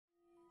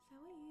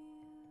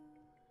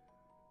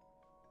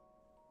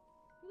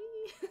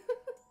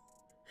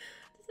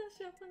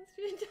up on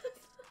stream.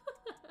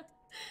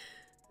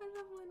 I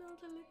love when all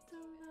the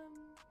little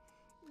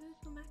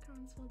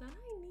macarons fall down.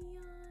 Hi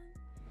Neon.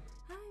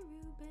 Hi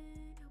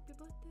Ruben. Hope you're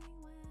both doing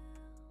well.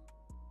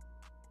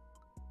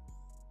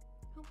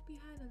 Hope you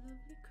had a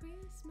lovely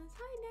Christmas.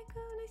 Hi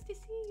Neko. Nice to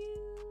see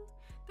you.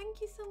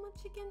 Thank you so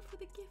much again for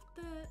the gift.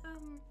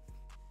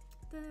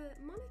 The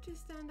monitor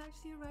stand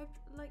actually arrived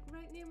like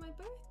right near my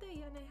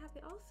birthday, and I have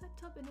it all set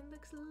up and it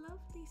looks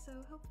lovely, so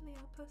hopefully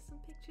I'll post some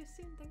pictures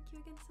soon. Thank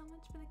you again so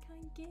much for the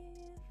kind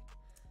gift.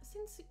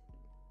 Since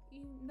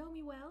you know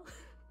me well,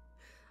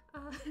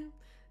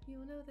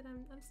 you'll know that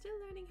I'm still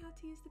learning how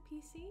to use the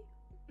PC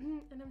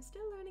and I'm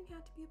still learning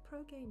how to be a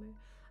pro gamer,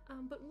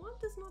 but one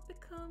does not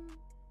become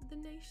the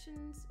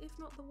nation's, if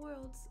not the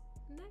world's,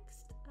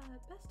 next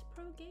best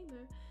pro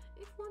gamer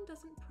if one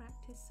doesn't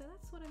practice. So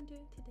that's what I'm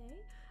doing today,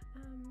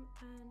 and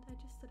I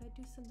just thought I'd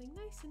do something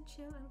nice and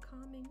chill and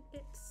calming.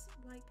 It's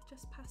like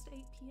just past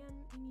 8 PM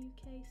in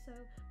UK, so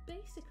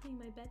basically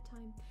my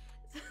bedtime.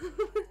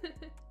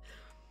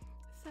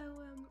 So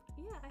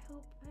yeah, I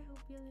hope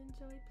you'll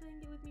enjoy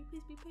playing it with me.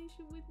 Please be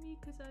patient with me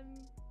because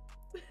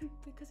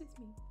because it's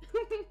me.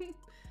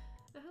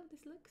 I hope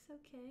this looks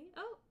okay.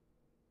 Oh,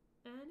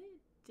 and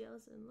it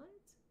doesn't.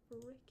 Let's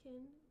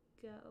frickin'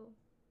 go.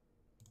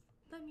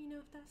 Let me know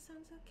if that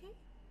sounds okay.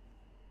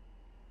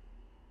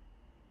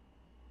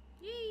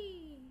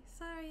 Yay!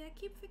 Sorry, I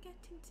keep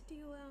forgetting to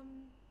do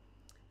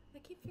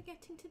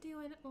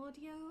an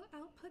audio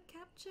output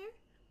capture.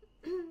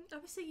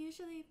 Obviously,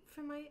 usually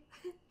for my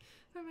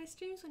for my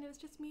streams when it was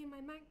just me and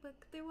my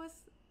MacBook, there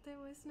was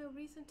no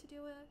reason to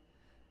do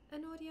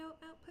an audio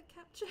output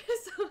capture,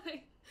 so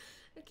I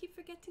keep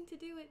forgetting to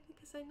do it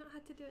because I've not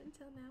had to do it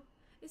until now.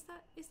 Is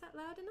that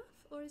loud enough,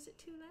 or is it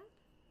too loud?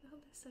 I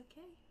hope that's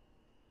okay.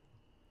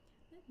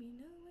 Let me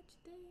know what you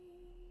think.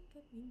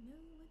 Let me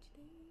know what you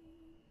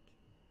think.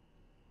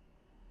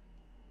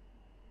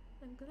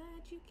 I'm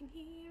glad you can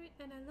hear it,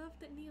 and I love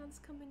that Neon's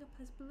coming up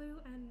as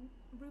blue and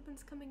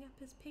Ruben's coming up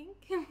as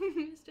pink.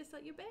 It's just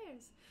like your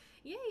bears.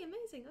 Yay,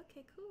 amazing.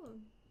 Okay, cool.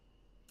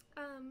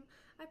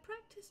 I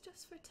practiced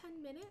just for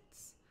 10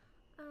 minutes.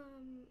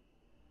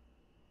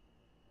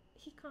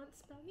 He can't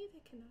spell either,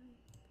 can I?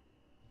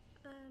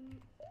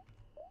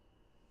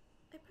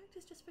 I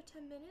practiced just for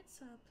 10 minutes,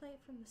 so I'll play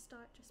it from the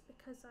start just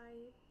because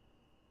I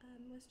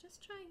was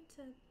just trying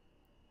to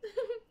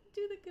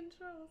do the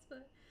controls,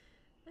 but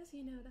as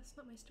you know, that's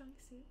not my strong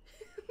suit.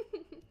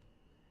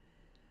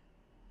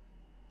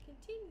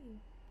 Continue.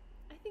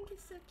 I think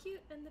it's so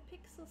cute, and the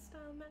pixel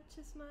style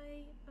matches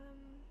my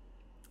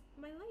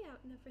my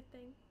layout and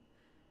everything.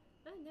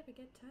 I never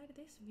get tired of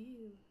this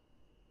view.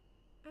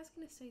 I was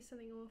gonna say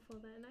something awful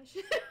then. I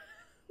should.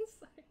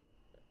 Sorry.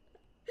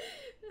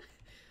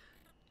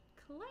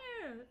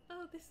 Clair!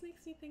 Oh, this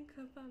makes me think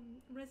of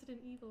Resident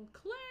Evil.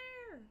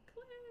 Clair!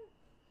 Clair!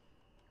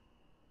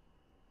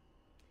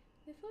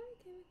 Before I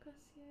came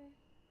across your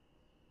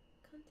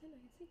content,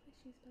 I had sleep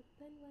issues, but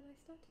then when I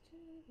started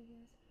doing the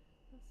videos,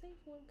 I'll save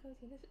one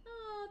cozy.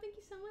 Oh, thank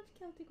you so much,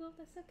 Celtic Wolf.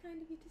 That's so kind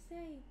of you to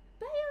say.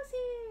 Bayo's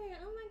here!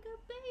 Oh my god,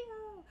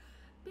 Bayo!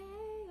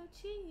 Bayo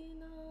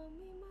chino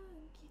mi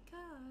manchi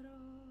caro.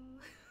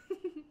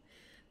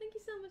 Thank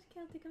you so much,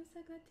 Celtic. I'm so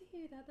glad to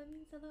hear that. That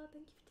means a lot.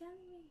 Thank you for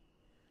telling me.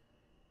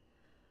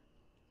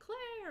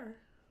 Claire!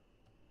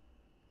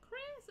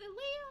 Chris and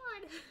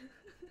Leon!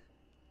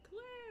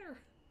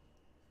 Claire!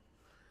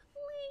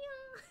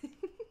 Leon!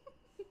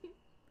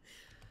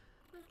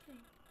 Okay,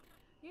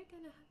 you're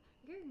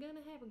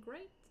gonna have a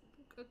great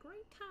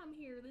time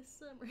here this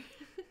summer.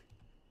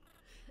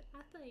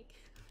 I think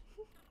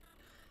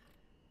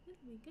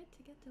it'll be good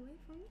to get away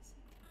from the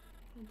city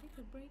and take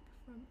a break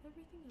from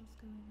everything else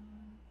going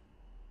on.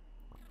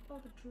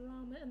 All the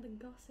drama and the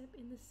gossip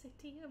in the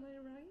city, am I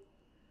right?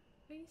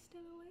 Are you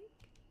still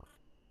awake?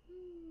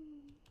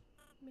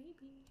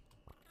 Maybe.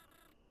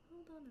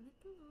 Hold on a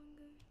little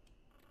longer.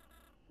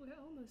 We're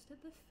almost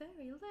at the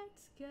ferry.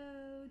 Let's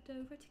go.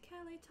 Dover to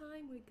Calais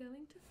time. We're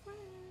going to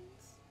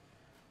France.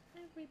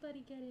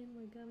 Everybody get in.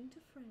 We're going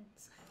to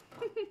France.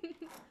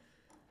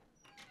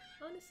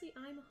 Honestly,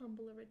 I'm a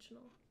humble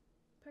original.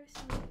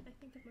 Personally, I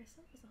think of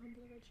myself as a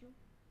humble original.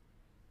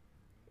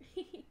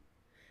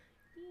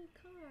 New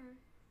car.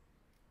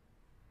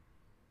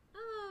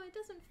 Oh, it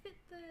doesn't fit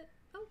the...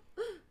 Oh!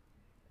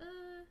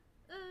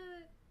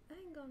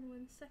 Hang on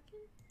 1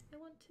 second. I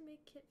want to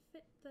make it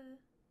fit the...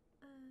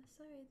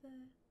 sorry, the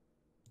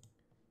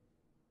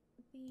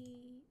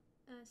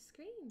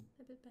screen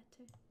a bit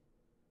better.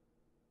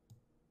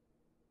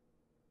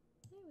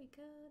 There we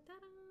go.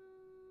 Ta-da!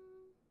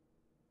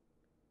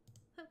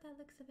 Hope that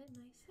looks a bit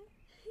nicer.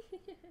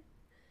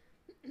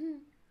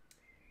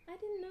 I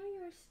didn't know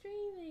you were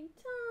streaming,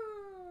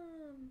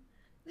 Tom.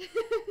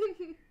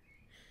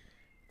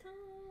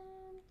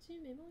 Tom, tu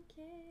me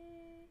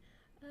manquais.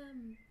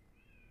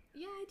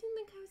 Yeah, I didn't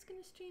think I was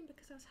gonna stream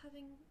because I was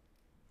having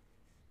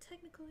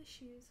technical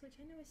issues, which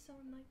I know is so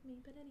unlike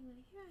me, but anyway,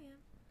 here I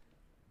am.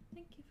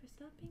 Thank you for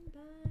stopping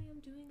by.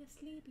 I'm doing a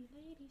sleepy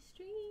lady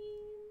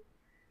stream.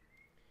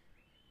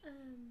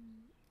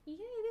 Yeah,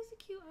 it is a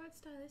cute art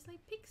style. It's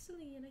like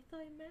pixely, and I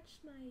thought it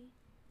matched my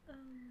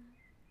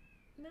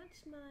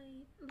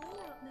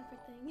layout and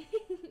everything.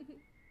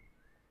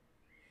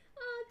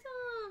 Oh,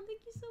 Tom,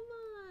 thank you so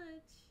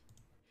much.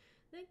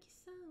 Thank you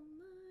so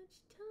much,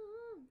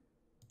 Tom.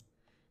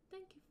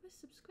 Thank you for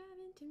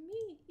subscribing to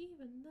me,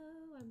 even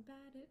though I'm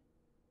bad at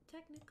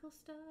technical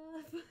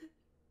stuff.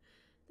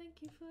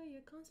 Thank you for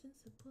your constant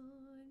support.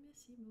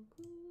 Merci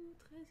beaucoup,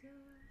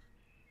 trésor.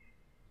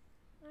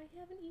 I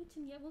haven't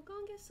eaten yet. We'll go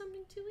and get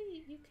something to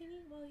eat. You can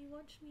eat while you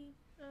watch me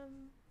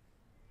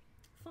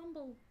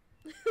fumble.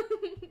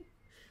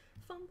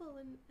 Fumble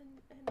and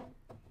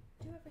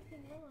do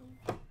everything wrong.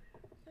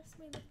 That's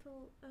my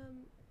little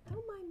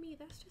don't mind me,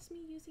 that's just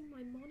me using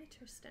my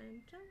monitor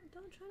stand.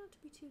 Don't try not to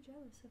be too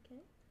jealous,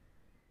 okay?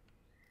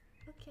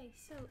 Okay,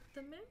 so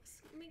the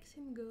mouse makes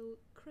him go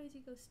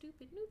crazy, go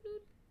stupid. Noob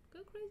noob.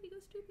 Go crazy, go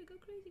stupid, go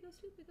crazy, go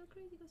stupid, go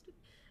crazy, go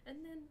stupid.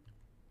 And then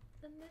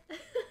I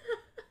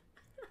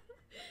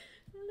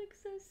look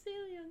so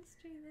silly on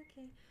stream,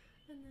 okay.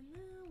 And then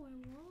now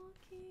we're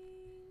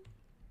walking.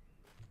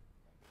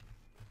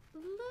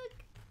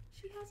 Look!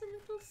 She has a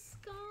little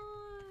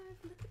scarf!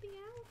 Look at the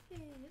outfit!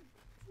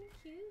 Isn't it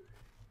cute?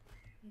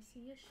 I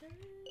see a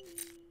shiny!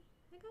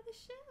 I got a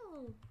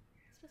shell!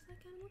 It's just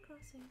like Animal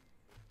Crossing.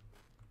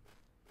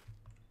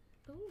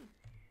 Oh!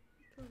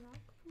 Little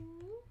rock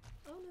pool.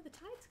 Oh no, the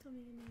tide's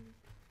coming in there.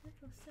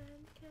 Little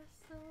sand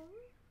castle.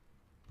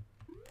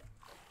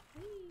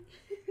 Hey!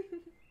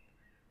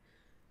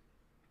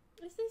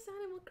 Is this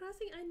Animal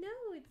Crossing? I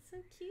know! It's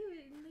so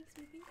cute! It makes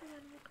me think of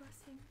Animal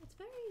Crossing. It's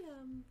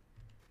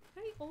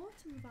very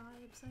autumn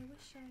vibes. I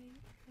wish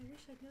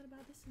I'd known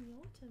about this in the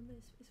autumn.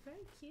 It's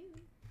very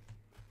cute.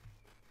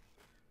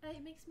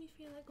 It makes me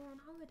feel like we're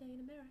on holiday in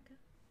America,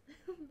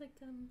 like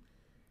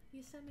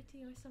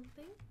Yosemite or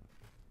something.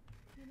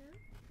 You know?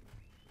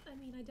 I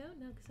mean, I don't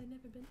know because I've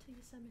never been to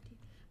Yosemite.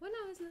 When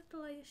I was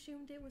little, I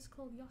assumed it was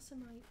called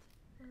Yosemite.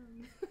 I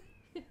don't know.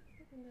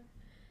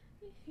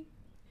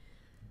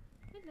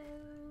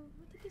 Hello,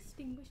 what a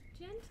distinguished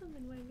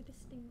gentleman wearing a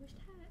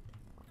distinguished hat.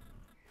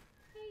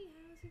 Hey,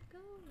 how's it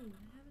going?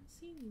 I haven't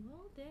seen you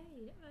all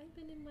day. I've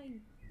been in my...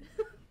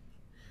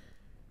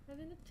 I've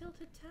been at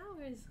Tilted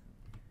Towers.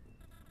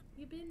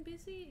 You been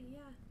busy?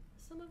 Yeah.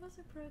 Some of us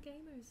are pro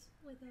gamers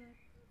with a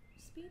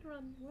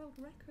speedrun world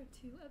record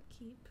to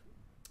upkeep.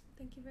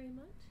 Thank you very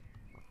much.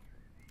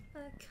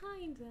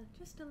 Kinda.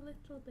 Just a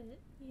little bit.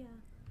 Yeah.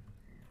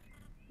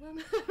 Well,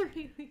 not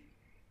really.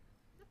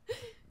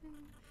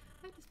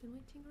 I've just been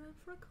waiting around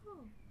for a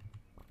call.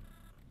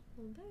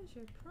 Well, there's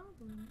your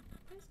problem.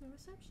 There's no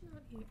reception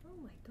out here. Oh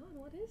my god,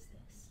 what is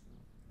this?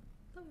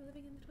 I thought we were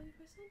living in the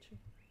 21st century.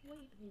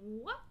 Wait,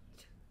 what?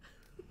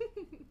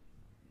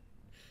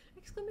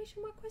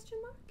 Exclamation mark,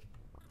 question mark?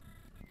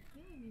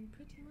 Yeah, I mean,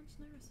 pretty much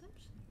no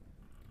reception.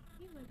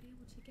 You might be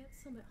able to get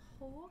some at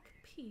Hawk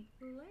Peak.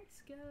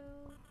 Let's go.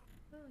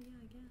 Oh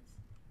yeah, I guess.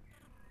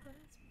 Well,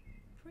 that's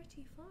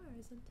pretty far,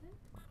 isn't it?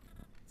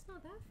 It's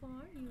not that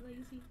far, you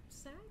lazy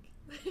sack.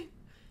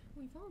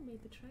 We've all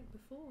made the trek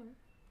before.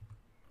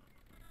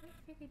 I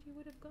figured you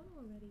would have gone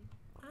already.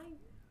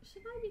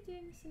 Should I be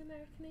doing this in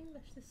American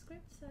English? The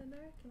script's so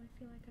American, I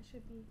feel like I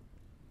should be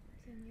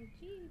saying like,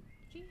 gee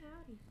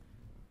howdy.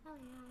 Oh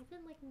yeah, I've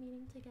been like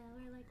meaning to go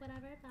or like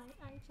whatever, but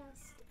I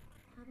just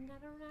haven't got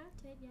around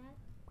to it yet.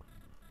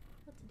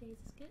 Well, today's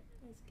as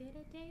good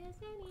a day as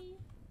any.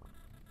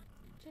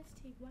 Just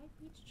take White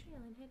Beach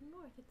Trail and head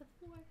north at the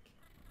fork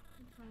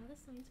and follow the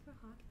signs for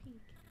Hawk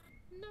Peak.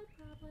 No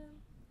problem.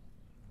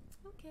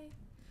 Okay.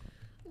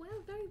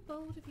 Well, very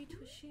bold of you to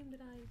assume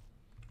that I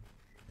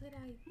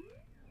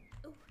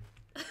oh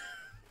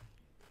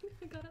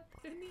I got up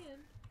there in the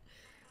end.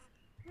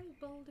 Very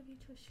bold of you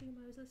to assume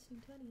I was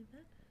listening to any of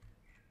that.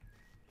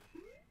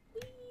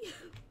 Whee!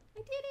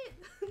 I did it!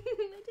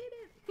 I did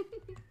it!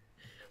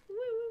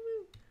 Woo woo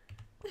woo!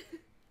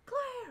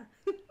 Claire!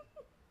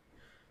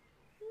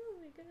 Oh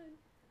my god.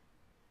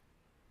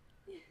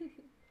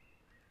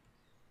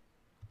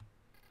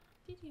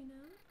 Did you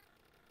know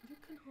you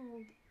can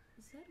hold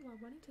Z while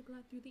running to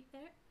glide through the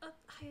air?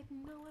 I had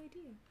no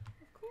idea.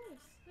 Of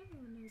course,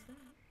 everyone knows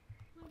that.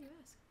 Why do you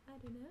ask? I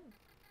don't know.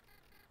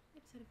 I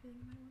just had a feeling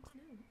you might want to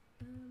know.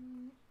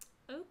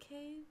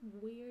 Okay,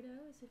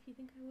 weirdos, if you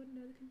think I wouldn't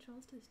know the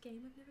controls to this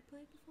game I've never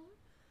played before.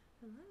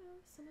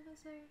 Hello, some of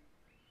us are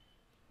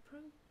pro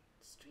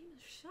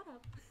streamers. Shut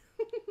up.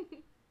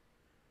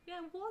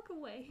 Yeah, walk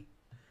away.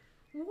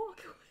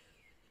 Walk away.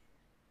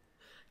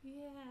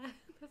 Yeah,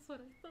 that's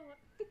what I thought.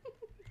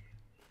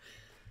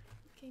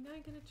 Okay, now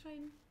I'm gonna try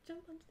and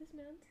jump onto this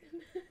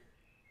mountain.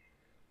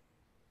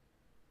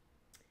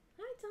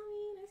 Hi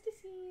Tommy, nice to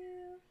see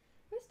you.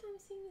 First time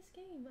seeing this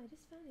game. I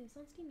just found it. It's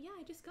on Steam. Yeah,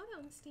 I just got it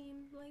on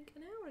Steam like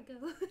an hour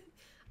ago.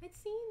 I'd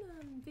seen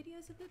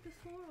videos of it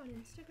before on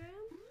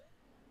Instagram.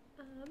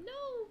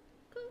 No!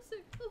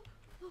 Closer!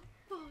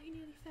 Oh, he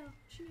nearly fell.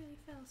 She nearly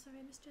fell. Sorry,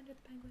 I misgendered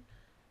the penguin.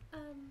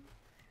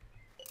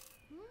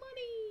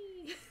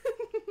 Money!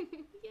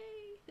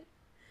 Yay!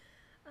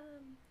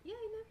 Yeah,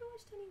 I never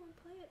watched anyone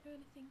play it or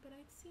anything, but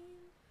I'd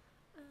seen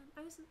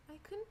I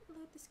couldn't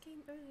load this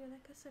game earlier.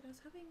 Like I said, I was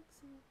having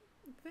some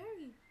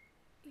very,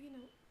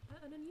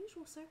 an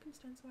unusual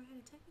circumstance where I had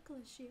a technical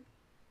issue.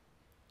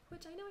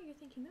 Which I know you're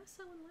thinking, that's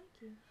so unlike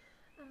you.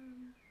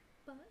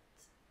 But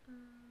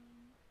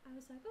I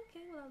was like,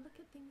 okay, well I'll look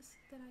at things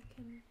that I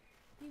can,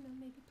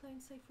 maybe play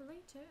and save for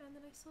later. And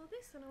then I saw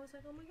this and I was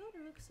like, oh my god,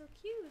 it looks so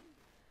cute.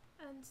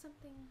 And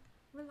something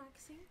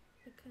relaxing,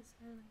 because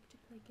I like to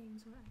play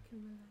games where I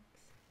can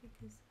relax,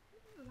 because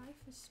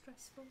life is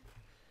stressful.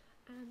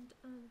 And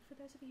for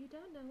those of you who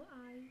don't know,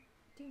 I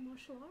do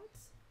martial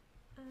arts,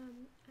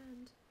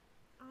 and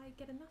I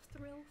get enough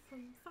thrill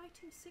from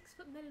fighting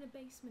 6-foot men in a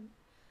basement.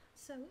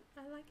 So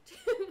I like to,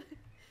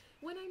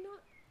 when I'm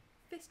not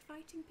fist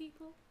fighting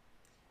people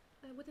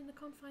within the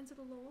confines of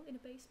the law in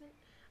a basement,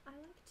 I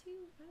like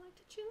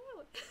to chill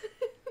out.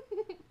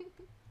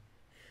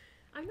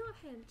 I'm not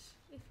hench,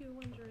 if you're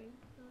wondering,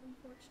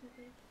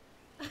 unfortunately.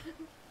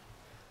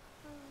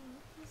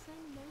 Oh, what's that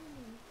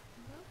moment?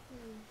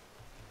 Lovely.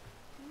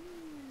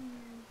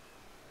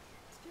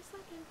 It's just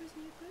like Emperor's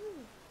New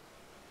Groove.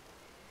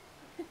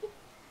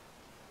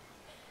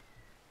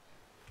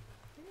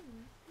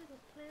 Anyway,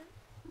 little Clair,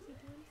 does he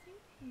do anything?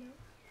 No.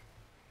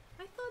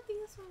 I thought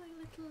these were like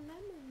little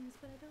lemons,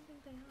 but I don't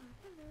think they are.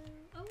 Hello.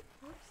 Oh,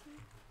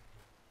 whoopsie.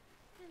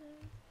 Hello.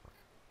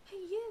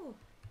 Hey you!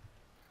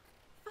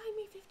 Find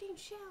me 15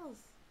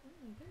 shells! Oh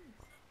my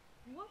goodness.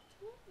 What?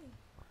 Why?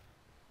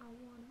 I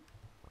want them.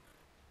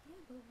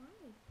 Yeah, but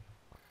why?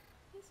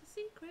 It's a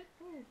secret.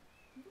 Oh,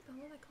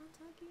 well, I can't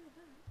argue with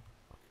that.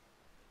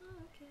 Oh,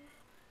 okay.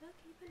 I'll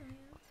keep an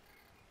eye out.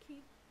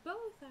 Keep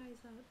both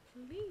eyes out,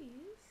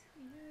 please.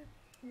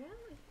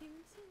 Well, if you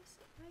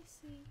insist. I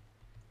see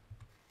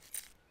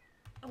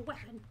a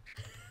weapon.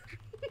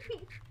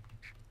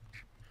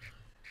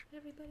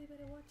 Everybody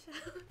better watch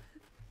out.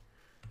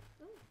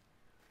 Oh.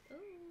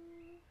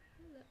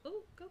 Hello.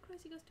 Oh, go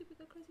crazy, go stupid,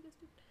 go crazy, go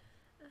stupid.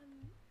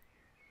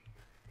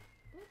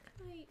 What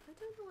can I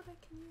don't know what I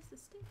can use the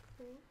stick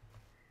for.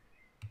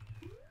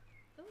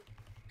 Oh.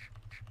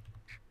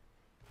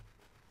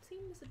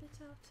 Seems a bit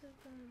out of,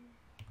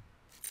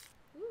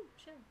 ooh,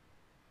 shell.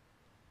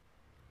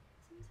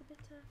 Seems a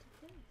bit out of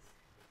place.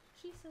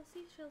 She sells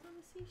seashells on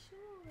the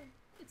seashore.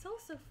 It's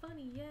also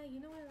funny, yeah, you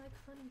know I like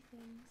funny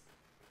things.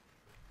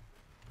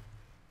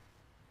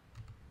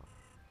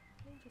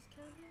 Dangerous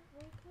count here,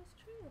 all coast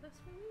trail, that's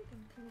where we're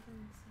going. Can we go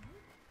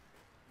inside?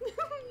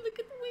 Look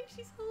at the way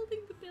she's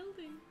holding the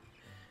building.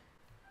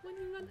 When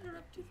you run her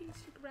up to things,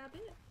 you grab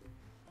it.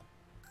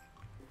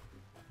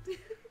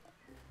 Cute.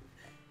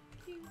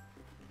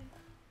 Okay.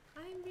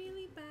 I'm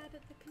really bad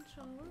at the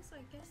controls.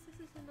 I guess this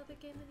is another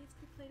game that needs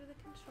to be played with a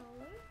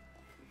controller.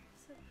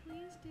 So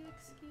please do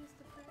excuse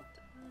the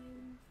fact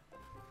I'm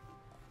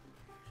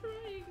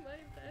trying my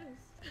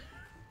best.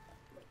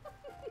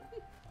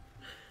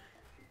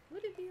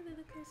 Would it be a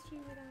Lilico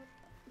stream without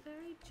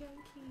very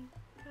janky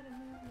kind of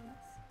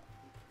movements?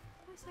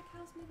 Oh, it's like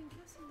how's moving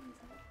castle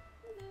music.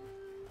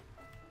 Hello!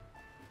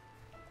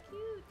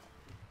 Cute!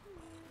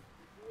 Hello!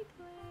 Hi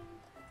Clair!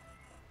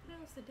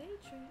 How's the day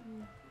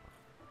treating?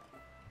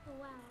 Oh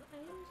wow, I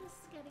am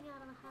just getting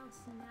out of the house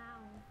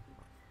now.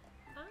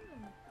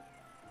 Ah!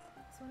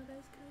 It's one of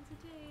those kinds of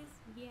days.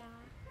 Yeah.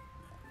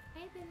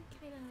 I've been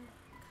kind of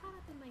caught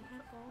up in my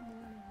head all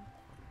morning.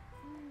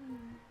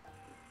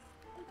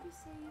 Would you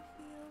say you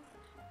feel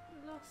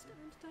lost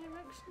and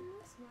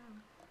directionless? Wow.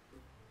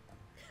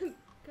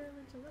 Girl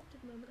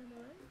interrupted moment, am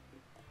I right?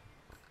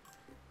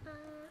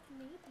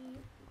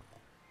 Maybe.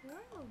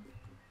 Wow.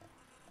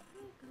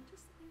 There you go,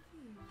 just looking for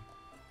you.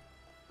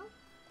 Oh.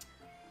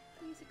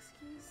 Please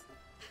excuse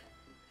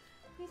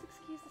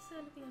the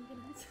sound of the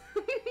ambulance.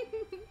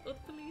 Or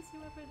the police,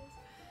 whoever it is.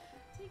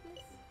 Take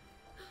this.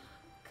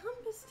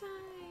 Compass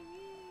time!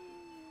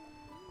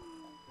 Yay!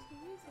 To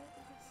use it,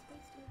 press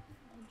space to open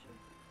the entry.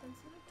 Then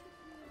select it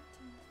from the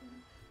option.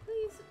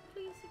 Please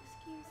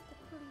excuse the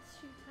police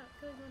shootout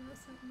going on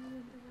outside my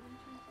window when I'm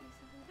trying to do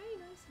something very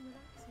nice and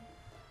relaxing.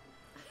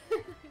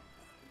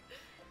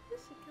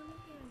 This should come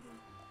in handy.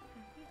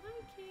 Happy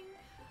hiking!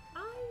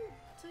 I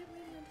don't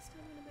really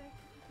understand when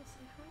American people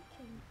say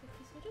hiking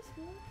because you're just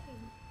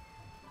walking.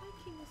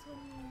 Hiking is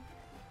when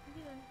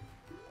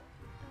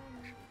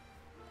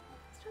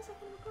it's just like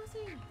Animal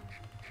Crossing.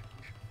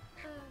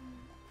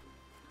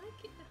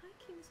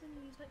 Hiking is when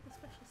you use like the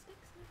special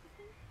sticks and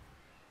everything.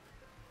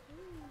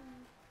 Ooh.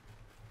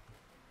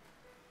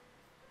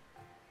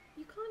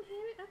 You can't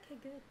hear it? Okay,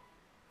 good.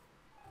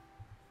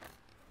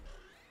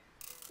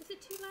 Is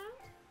it too loud?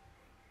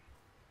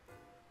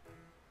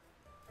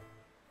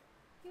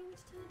 You want me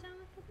to turn it down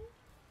a little bit?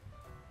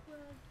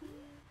 Well,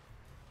 yeah.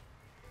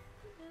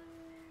 Hello.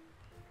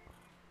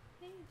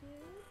 Hey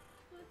dude,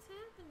 what's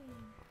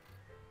happening?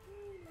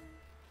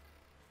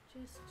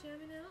 Just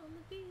jamming out on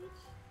the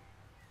beach.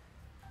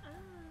 Ah,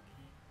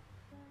 okay.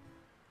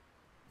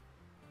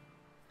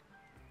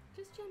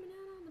 Just jamming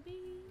out on the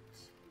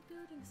beach,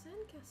 building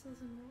sandcastles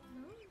and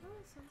whatnot. Oh,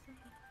 it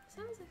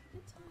sounds like a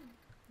good time.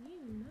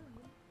 You know.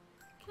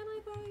 Can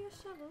I borrow your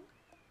shovel?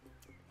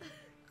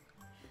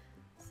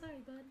 Sorry,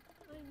 bud.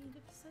 I need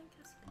it for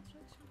sandcastle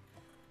construction.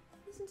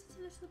 Isn't it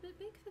a little bit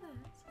big for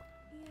that?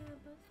 Yeah,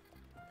 but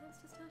that's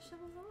just how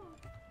shovels are.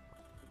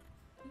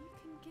 You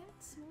can get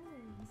small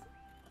ones.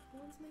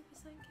 Ones made for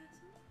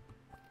sandcastles?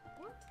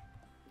 What?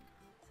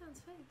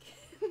 Sounds fake.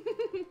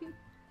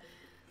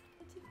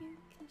 But if you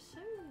can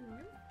show me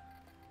one,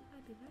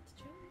 I'd be glad to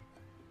try.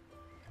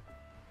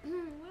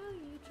 Well,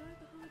 you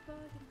drive a hard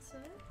bargain,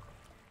 sir.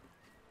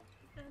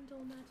 And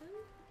or madam.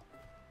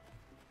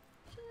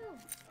 Chill.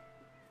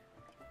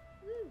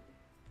 Woo!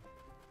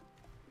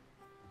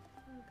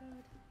 Oh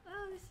god.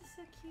 Oh, this is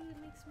so cute. It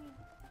makes me...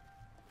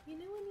 You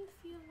know when you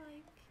feel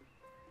like...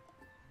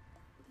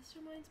 This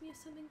reminds me of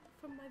something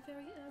from my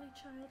very early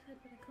childhood,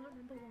 but I can't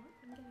remember what.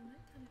 I'm getting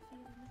that kind of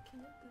feeling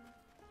looking at the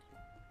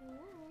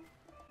wall.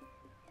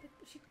 But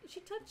is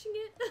she touching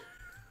it?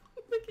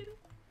 Look at it.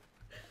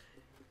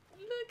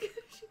 Look,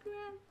 she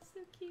grabbed.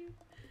 So cute.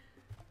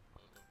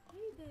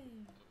 Hey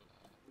there.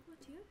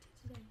 What are you up to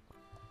today?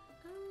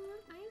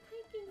 I'm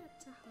hiking up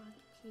to Hog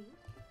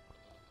Peak.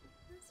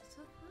 That's a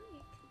tough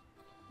hike,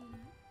 you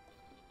know.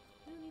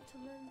 You'll need to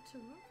learn to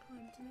rock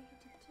climb to make it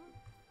to the top.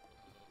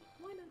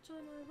 Why not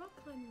join our rock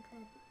climbing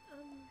club?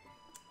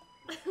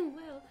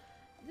 Well,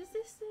 there's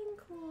this thing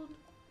called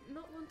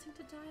not wanting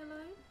to die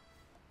alone.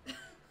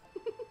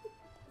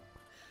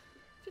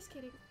 Just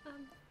kidding.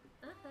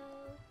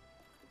 Uh-oh.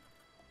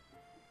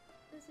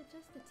 Is it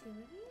just the two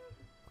of you?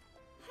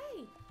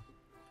 Hey!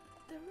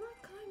 The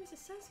Rock Climbers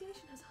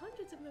Association has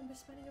hundreds of members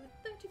spanning over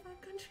 35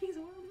 countries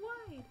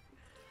worldwide.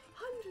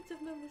 Hundreds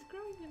of members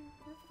growing and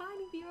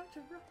refining the art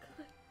of rock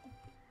climbing.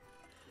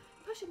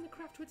 Pushing the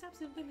craft to its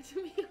absolute limit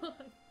and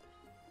beyond.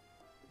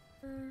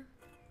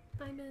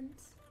 I meant,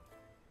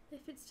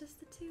 if it's just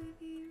the two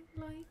of you,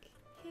 like,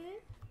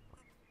 here?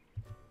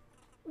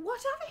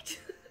 What of it?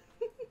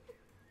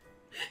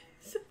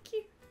 So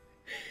cute.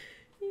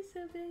 You're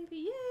so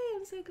baby. Yay,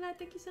 I'm so glad.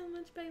 Thank you so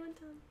much, Bay One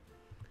Time.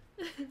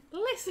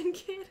 Listen,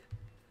 kid.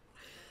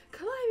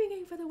 Climbing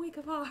ain't for the weak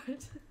of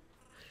heart.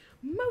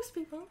 Most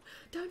people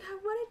don't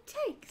have what it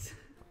takes.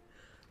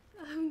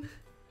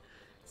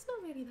 It's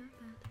not really that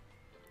bad.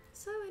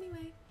 So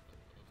anyway,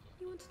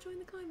 you want to join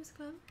the Climbers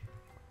Club?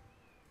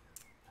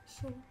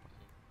 Sure.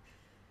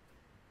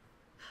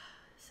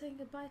 Saying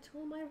goodbye to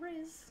all my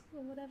Riz,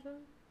 or whatever.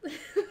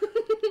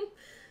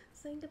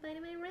 Saying goodbye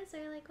to my Riz,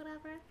 or like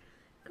whatever.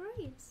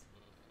 Great.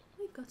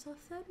 We've got our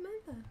third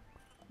member.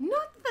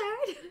 Not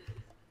third!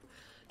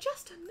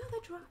 Just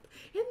another drop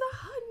in the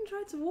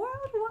hundreds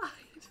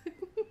worldwide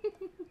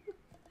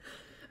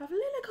of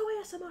Lilico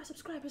ASMR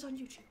subscribers on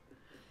YouTube.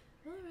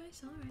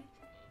 Alright, alright.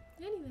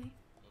 Anyway,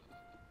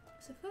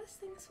 so first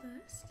things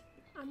first,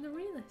 I'm the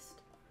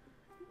realist.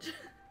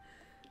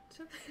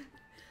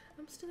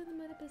 I'm still in the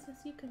murder business.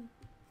 I can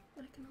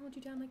hold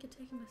you down like you're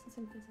taking lessons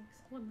in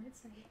physics, one might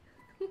say.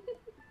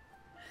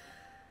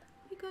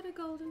 You got a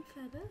golden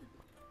feather.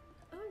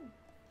 Oh,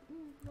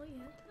 not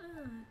yet.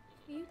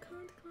 You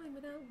can't climb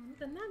without one,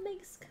 then that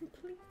makes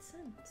complete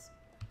sense.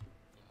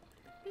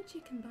 But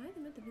you can buy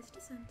them at the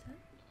visitor centre.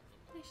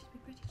 They should be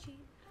pretty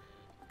cheap.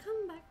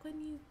 Come back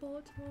when you've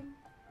bought one.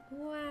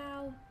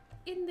 Wow!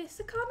 In this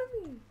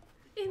economy!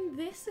 In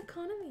this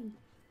economy!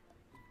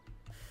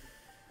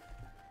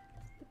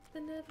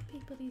 The nerve of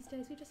people these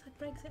days. We just had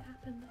Brexit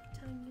happen, I'm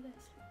telling you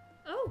this.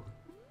 Oh!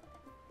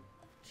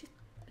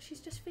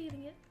 She's just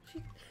feeling it.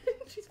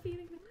 She's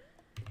feeling it.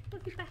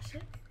 What if we bash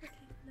it? Okay,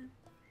 no.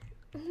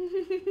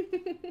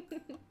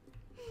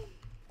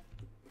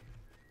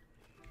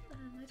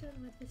 I don't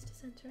know where the visitor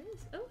centre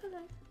is. Oh,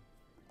 hello.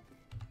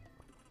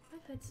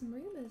 I've heard some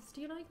rumours.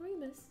 Do you like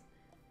rumours?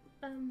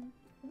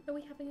 Are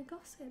we having a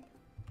gossip?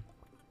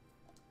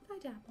 I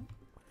dabble.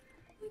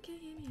 Okay,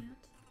 hear me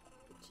out.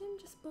 Jim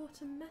just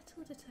bought a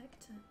metal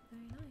detector.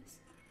 Very nice.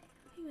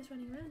 He was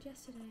running around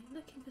yesterday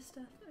looking for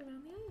stuff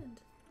around the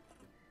island.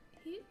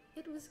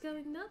 It was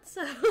going nuts.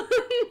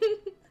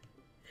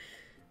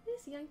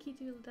 This Yankee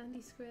Doodle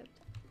Dandy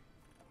script.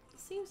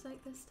 Seems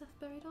like there's stuff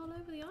buried all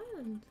over the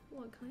island.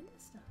 What kind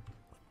of stuff?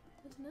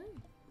 I don't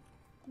know.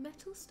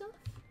 Metal stuff?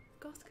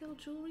 Goth girl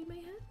jewellery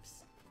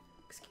mayhaps?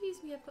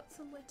 Excuse me, I've got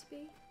somewhere to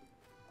be.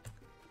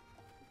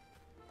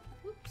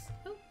 Whoops.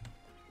 Oh.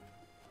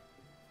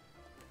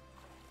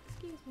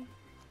 Excuse me.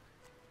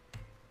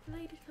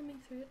 Lady coming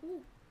through.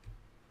 Ooh.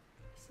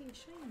 I see a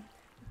shame.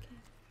 Okay.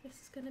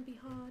 This is gonna be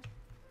hard.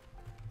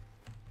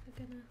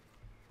 We're gonna...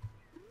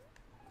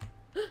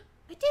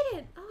 I did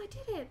it! Oh, I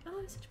did it! Oh,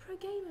 I'm such a pro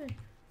gamer.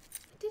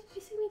 Did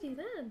you see me do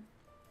that?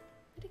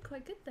 I did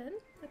quite good then.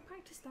 I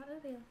practiced that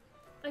earlier.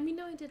 I mean,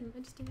 no I didn't. I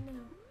just didn't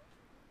know.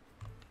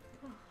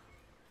 Oh.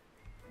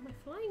 My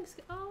flying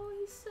skill. Oh,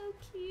 he's so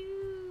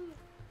cute.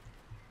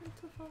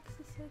 Little fox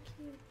is so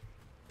cute.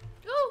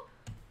 Oh!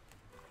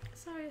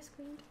 Sorry, I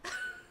screamed.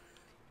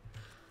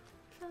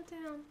 Fell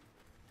down.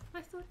 I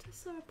thought I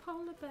saw a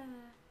polar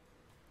bear.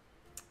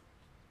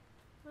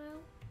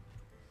 Well,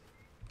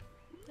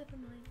 never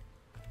mind.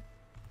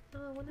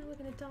 Oh, well now we're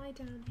gonna die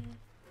down here.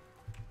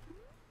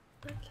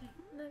 Okay,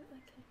 no,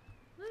 okay.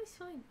 No, it's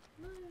fine.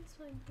 No, it's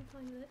fine. I'm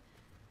fine with it.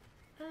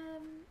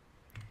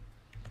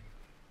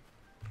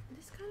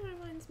 This kind of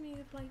reminds me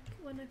of like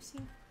when I've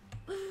seen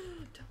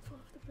don't fall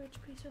off the bridge,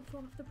 please don't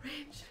fall off the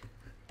bridge.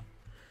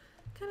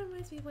 Kind of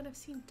reminds me of when I've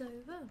seen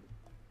Dover.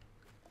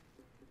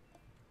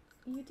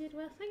 You did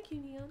well, thank you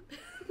Neon.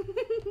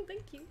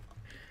 Thank you.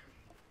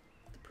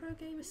 The pro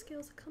gamer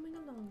skills are coming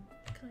along,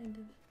 kind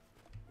of.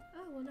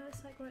 Oh well now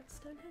it's like we're at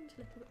Stonehenge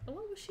a little bit. Oh,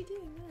 what was she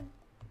doing then?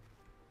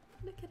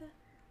 Look at her.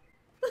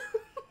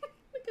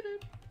 Look at her.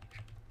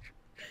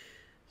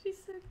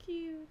 She's so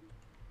cute.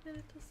 A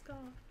little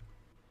scarf.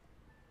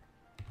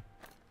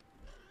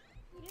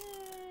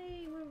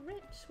 Yay! We're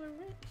rich, we're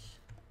rich.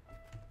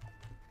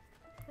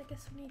 I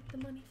guess we need the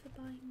money for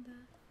buying the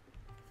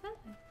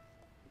feather.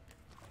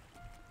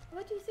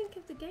 What do you think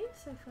of the game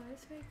so far?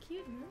 It's very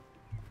cute, no?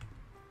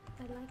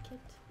 I like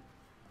it.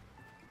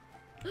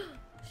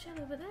 Shell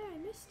over there, I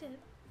missed it.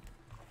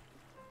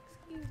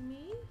 Excuse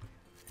me.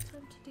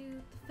 Time to do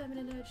the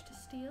feminine urge to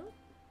steal.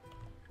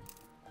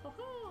 Ho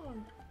ho!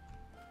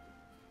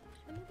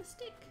 Another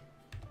stick.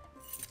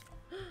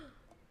 I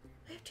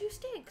have 2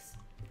 sticks!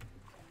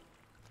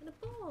 And a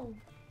ball!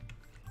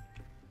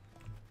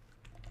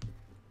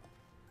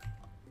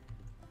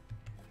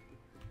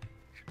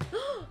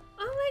 Oh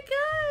my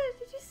god!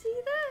 Did you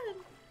see that?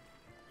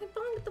 I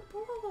bonged the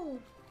ball!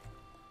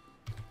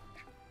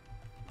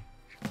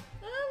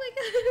 Oh my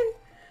god!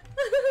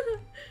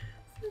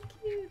 So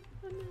cute!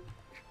 Oh no.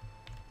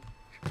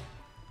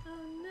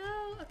 Oh no!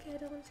 Okay, I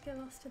don't want to get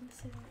lost in the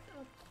sea.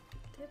 I'll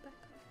do it back up.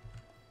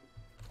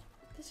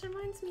 This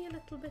reminds me a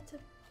little bit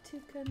of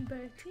Tuca and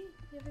Bertie.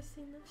 You ever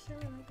seen that show?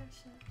 I like that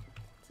show.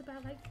 It's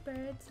about like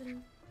birds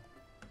and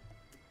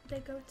they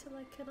go to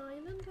like an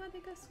island where they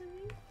go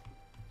swimming.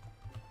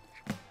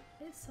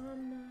 It's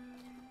on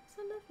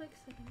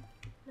Netflix, I think.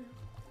 No.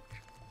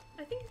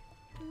 I think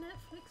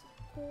Netflix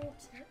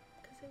bought it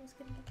because it was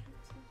going to get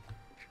cancelled.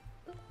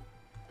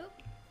 Oh,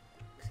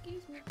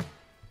 excuse me.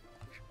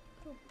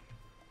 Oh,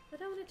 I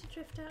don't want it to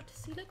drift out to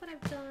sea. Look what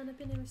I've done. I've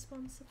been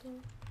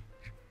irresponsible.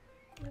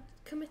 I've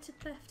committed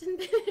theft and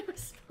been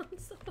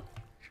irresponsible.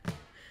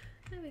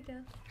 There we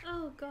go.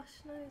 Oh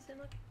gosh, no, is it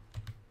not?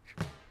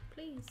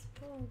 Please.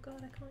 Oh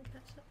god, I can't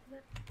catch up with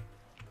it.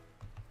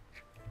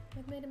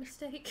 I've made a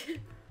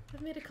mistake.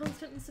 I've made a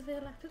constant and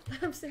severe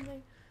lapse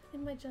in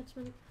my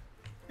judgment.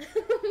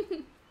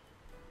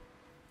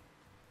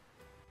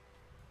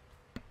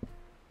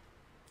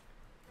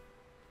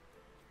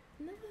 Never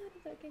heard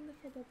of that game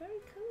before, but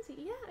very cozy.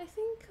 Yeah, I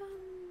think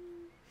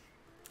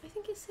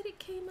it said it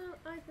came out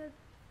either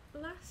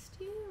last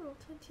year or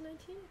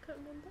 2019, I can't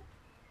remember.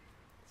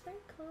 It's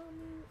very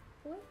calm,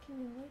 working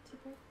your way to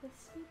break the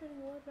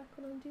speedrunning world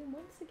record on Doom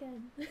once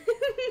again.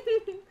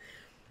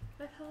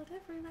 I've held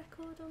every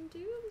record on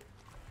Doom.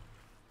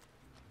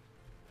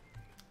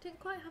 Didn't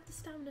quite have the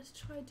stamina to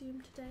try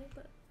Doom today,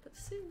 but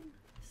soon.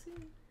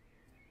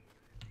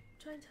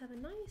 Trying to have a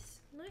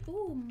nice.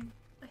 Ooh,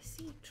 I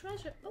see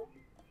treasure. Oh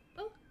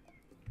no.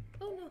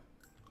 Oh,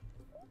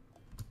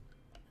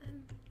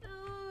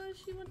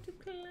 she wants to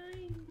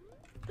climb.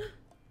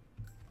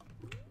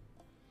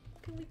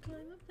 Can we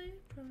climb up there?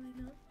 Probably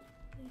not.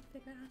 I need to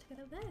figure out how to get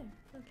up there.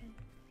 Okay.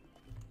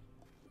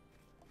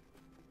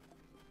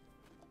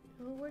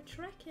 Oh, we're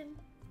trekking.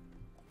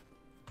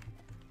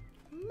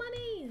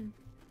 Money!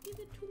 Give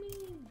it to me!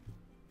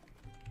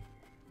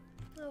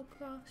 Oh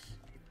gosh.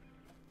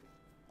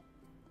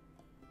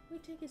 We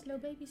take it slow,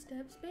 baby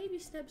steps. Baby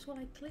steps while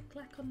I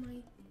click-clack on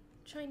my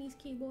Chinese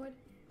keyboard.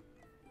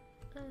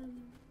 Okay.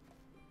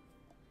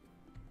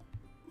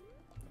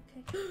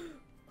 Oh,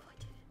 I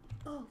did it.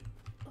 Oh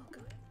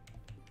god.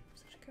 I'm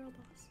such a girl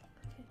boss.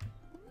 Okay.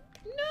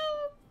 No!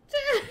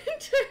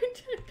 Turn!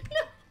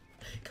 No!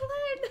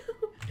 Claire, no!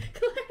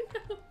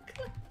 Claire, no!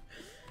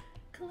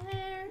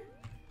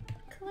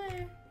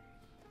 Claire!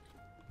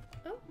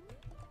 Oh,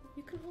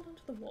 you can hold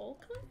onto the wall,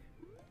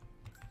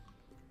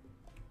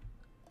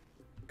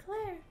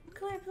 Claire?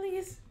 Claire,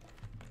 please!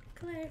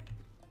 Claire!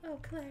 Oh,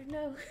 Claire,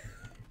 no!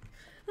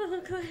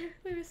 Oh, Claire,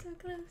 we were so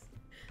close!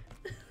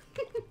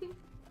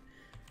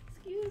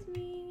 Excuse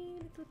me,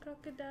 little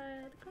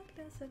crocodile. The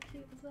crocodile's so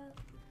cute as well.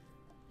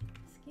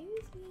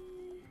 Excuse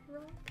me,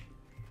 rock.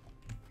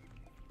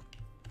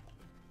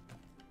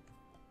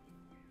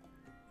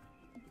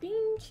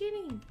 Being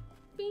cheating!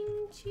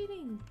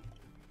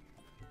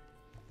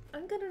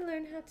 I'm gonna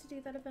learn how to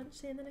do that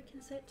eventually, and then I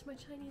can say it to my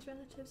Chinese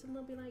relatives and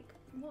they'll be like,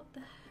 what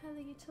the hell are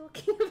you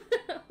talking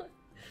about?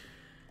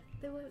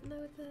 They won't know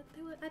I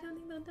don't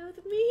think they'll know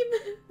the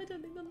meme. I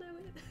don't think they'll know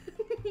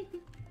it.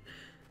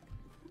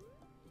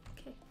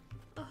 Okay.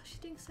 Oh, she's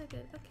doing so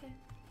good. Okay.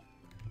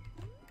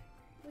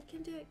 We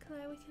can do it,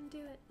 Claire, we can do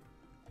it.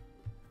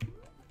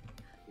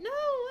 No,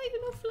 why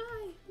you no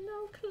fly?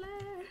 No,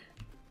 Claire.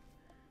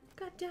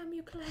 God damn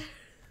you, Claire.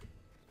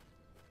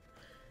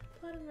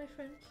 Pardon my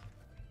French.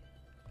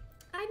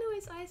 I know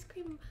it's ice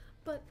cream,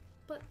 but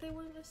they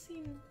won't have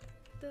seen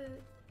the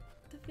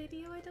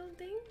video, I don't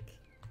think.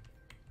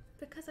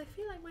 Because I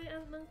feel like my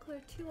aunt and uncle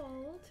are too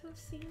old to have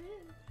seen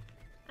it.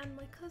 And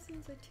my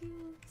cousins are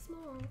too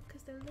small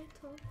because they're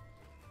little.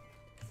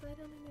 So I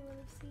don't think they will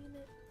have seen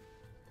it.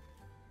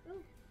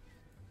 Oh.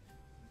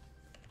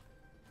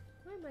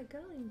 Where am I I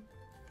going?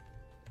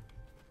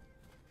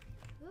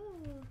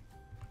 Oh.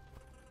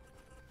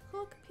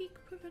 Hog Peak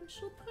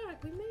Provincial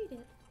Park, we made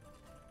it.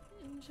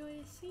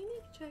 Enjoy a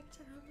scenic trek to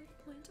Outlook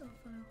Point or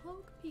follow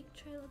Hog Peak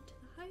Trail up to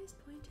the highest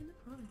point in the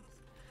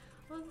province.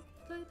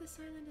 Although this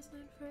island is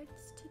known for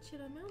its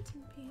titular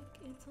mountain peak,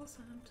 it's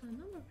also home to a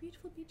number of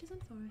beautiful beaches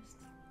and forests.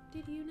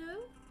 Did you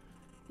know?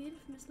 The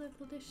infamous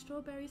local dish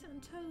strawberries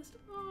and toast.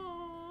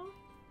 Aww.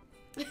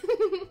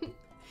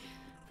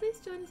 Please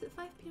join us at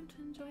 5 PM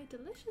to enjoy a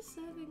delicious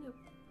serving of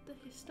the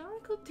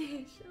historical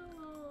dish.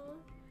 Aww.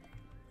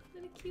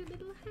 And a cute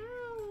little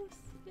house.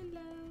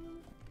 Hello.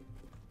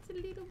 It's a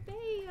little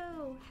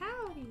bayo.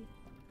 Howdy.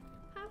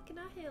 How can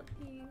I help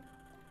you?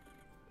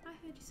 I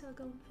heard you sell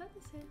golden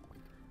feathers here.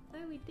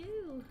 Oh, we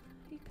do.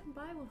 You can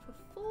buy one for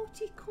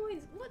 40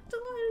 coins. What do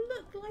I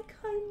look like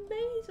I'm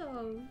made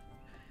of?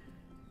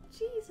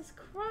 Jesus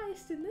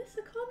Christ, in this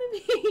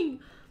economy!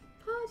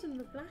 Pardon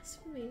the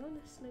blasphemy,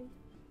 honestly.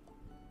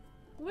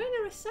 We're in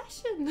a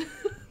recession!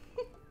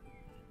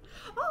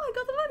 Oh, I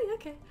got the money,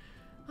 okay.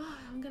 Oh,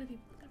 I'm gonna be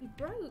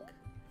broke.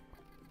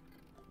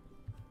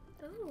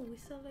 Oh, we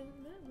sell them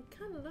now. We're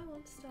kind of low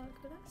on stock,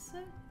 but that's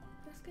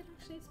good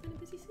actually. It's been a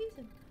busy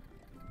season.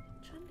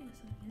 Trending or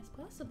something is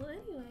possible.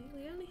 Anyway,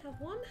 we only have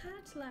one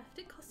hat left.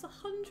 It costs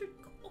 100.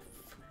 Oh,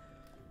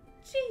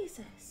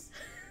 Jesus!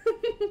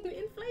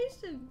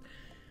 Inflation!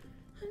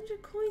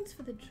 100 coins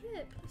for the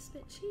drip. That's a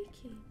bit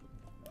cheeky.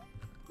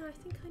 No, I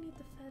think I need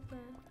the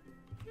feather.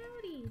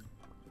 Howdy!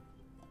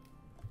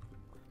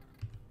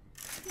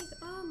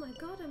 Oh my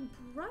god, I'm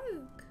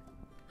broke!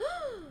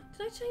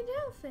 Did I change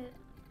outfit?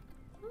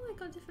 Oh, I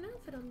got a different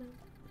outfit on now.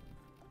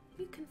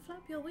 You can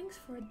flap your wings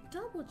for a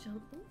double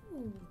jump.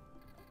 Ooh.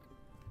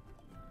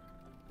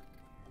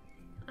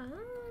 Ah.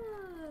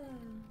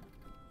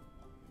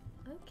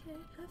 Okay,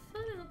 have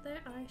fun out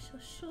there. I shall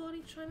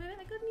surely try my best.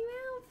 I got a new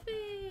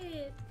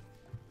outfit!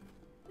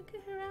 Look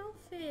at her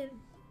outfit.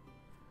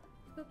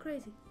 Go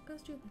crazy. Go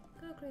stupid.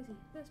 Go crazy.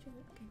 Go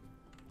stupid. Okay.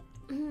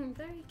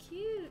 Very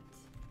cute.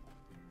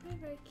 Very,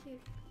 very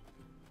cute.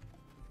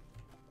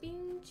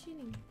 Bing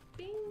chilling.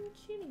 Bing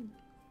chilling.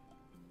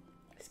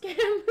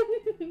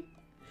 Scam!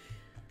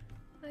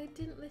 I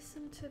didn't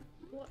listen to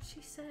what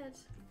she said.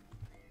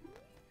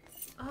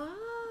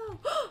 Oh!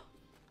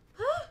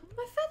 Huh?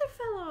 My feather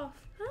fell off!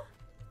 Huh?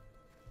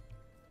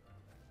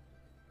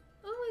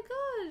 Oh my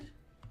god!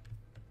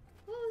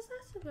 What was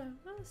that about?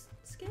 That was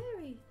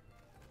scary.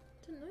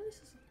 Didn't know this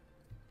was...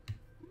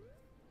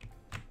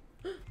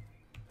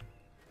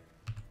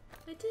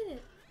 I did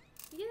it!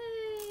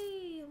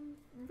 Yay!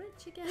 I'm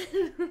rich again!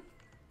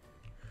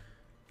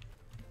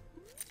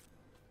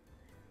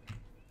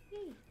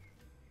 Yay!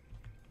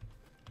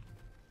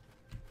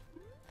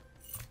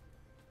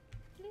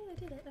 Yay, I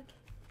did it, okay.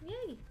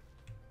 Yay!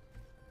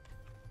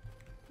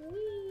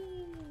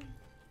 Whee!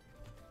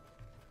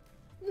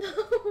 No,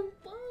 I'm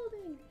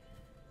balding!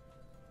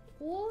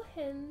 我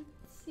很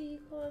喜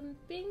欢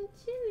冰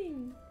淇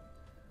淋。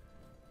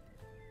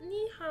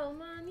你好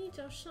吗？你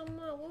叫什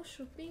么？我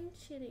是冰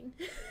淇淋。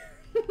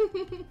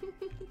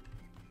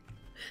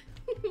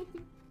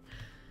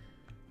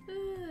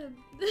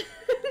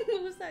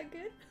Was that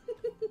good?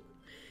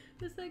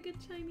 Was that good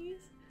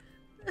Chinese?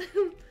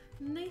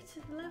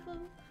 Native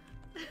level.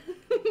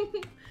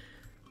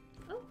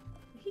 Oh,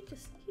 he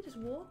just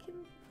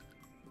walking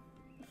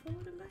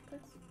forward and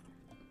backwards.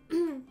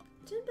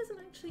 Jim doesn't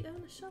actually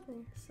own a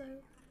shovel, so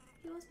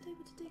he wasn't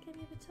able to dig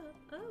any of it up.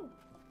 Oh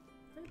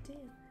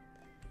dear.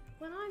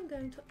 Well, I'm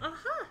going to...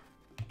 Aha!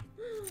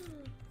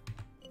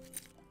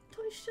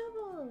 Toy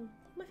shovel!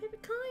 My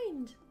favourite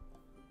kind!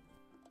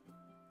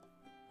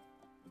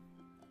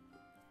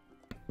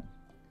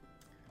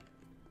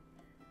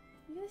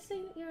 You guys say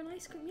you're an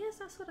ice cream? Yes,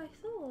 that's what I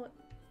thought.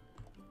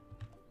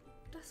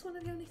 That's one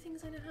of the only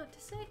things I know how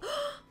to say.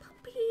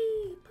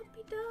 Puppy!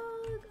 Puppy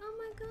dog! Oh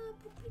my god,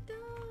 puppy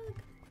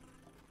dog!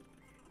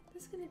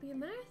 There's going to be a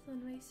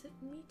marathon race at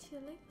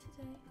Meteor Lake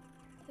today.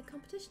 The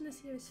competition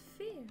this year is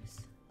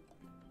fierce.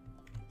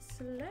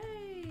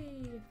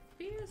 Slay!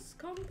 Fierce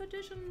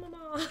competition,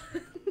 mama!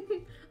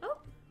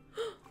 Oh!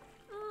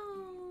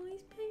 Oh,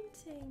 he's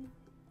painting.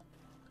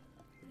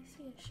 I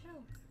see a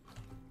shell.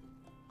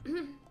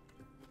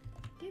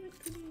 Give it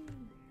to me.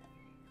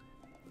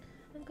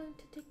 I'm going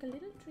to take a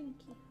little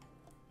drinky.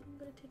 I'm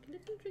going to take a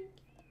little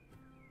drinky.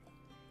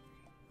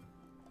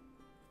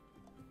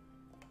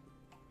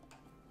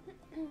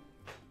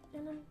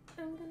 And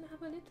I'm going to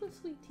have a little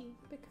sweetie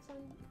because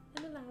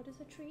I'm allowed as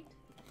a treat.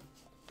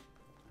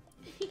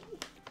 If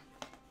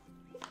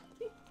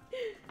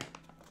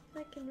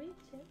I can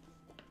reach it.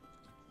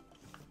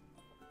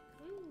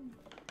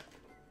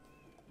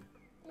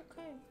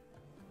 Okay.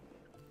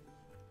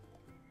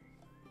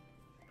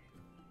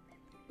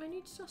 I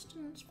need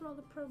sustenance for all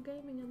the pro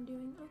gaming I'm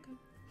doing. Okay.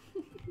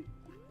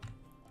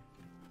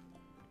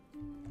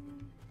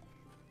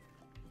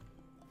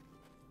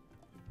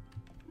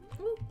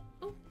 Oh,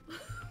 oh.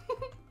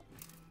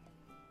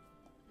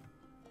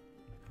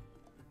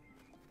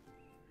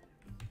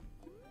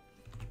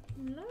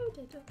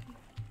 Loaded, okay.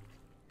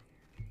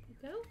 Here we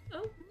go.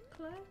 Oh,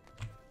 Clair.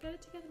 Get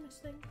it together, Miss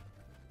Thing.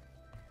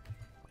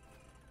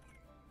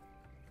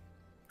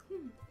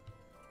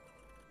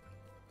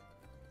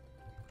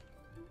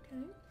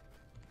 Okay.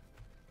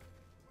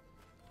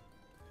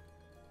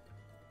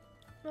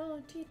 Oh,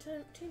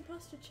 team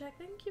posture check.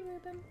 Thank you,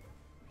 Ruben.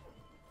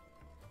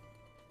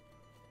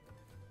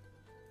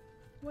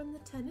 Run the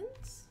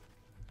tenants?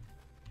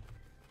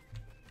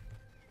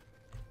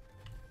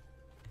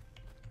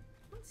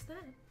 What's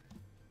that?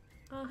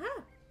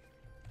 Aha!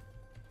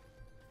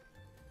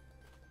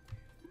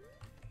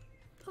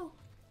 Oh.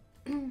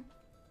 Hello.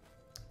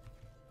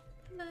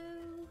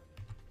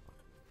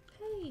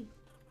 Hey.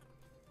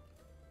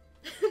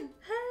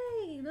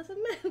 Hey, there's a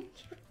man.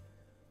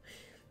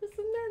 There's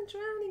a man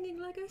drowning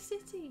in Lego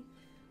City.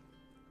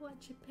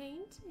 What you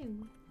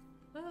painting?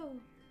 Oh,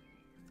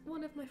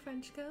 one of my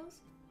French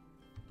girls.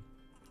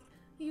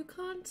 You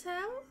can't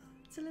tell?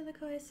 It's a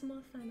Lilico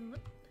ASMR fan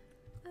art.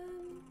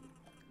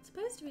 It's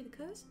supposed to be the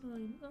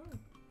coastline. Oh.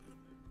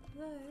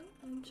 Though,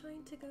 I'm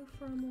trying to go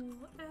for a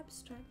more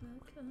abstract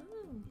look.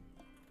 Oh.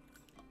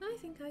 I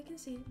think I can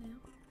see it now.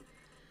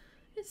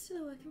 It's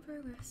still a work in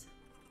progress.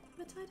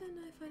 But I don't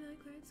know if I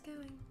like where it's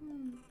going.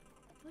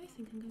 I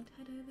think I'm going to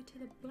head over to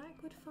the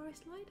Blackwood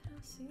Forest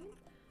Lighthouse soon.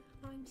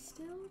 I'm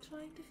still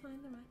trying to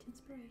find the right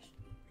inspiration.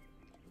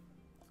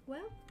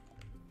 Well,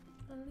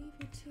 I'll leave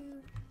you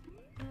to...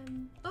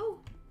 Oh!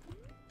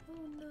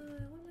 Oh no,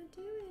 what am I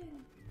doing?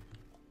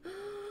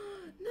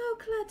 No,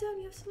 Claire, don't,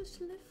 you have so much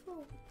to live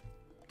for.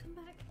 Come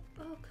back.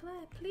 Oh,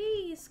 Claire,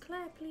 please,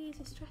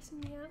 you're stressing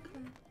me out,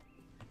 Claire.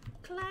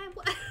 Claire,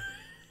 what?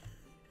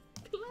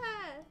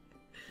 Claire!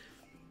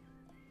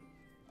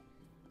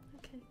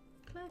 Okay,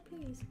 Claire,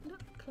 please.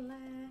 Not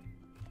Claire.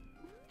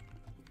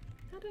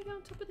 How do I get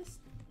on top of this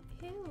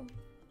hill?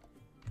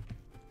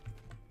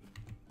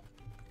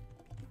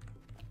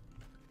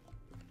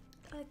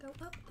 Claire, go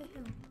up the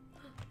hill.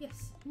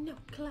 Yes. No,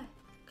 Claire.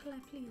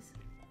 Claire, please.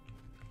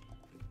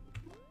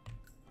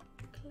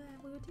 Claire,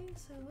 we were doing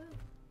so well.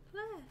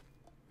 Claire!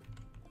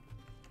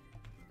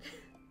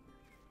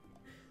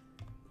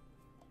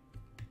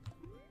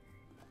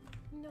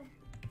 No.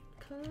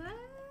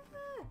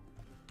 Claire!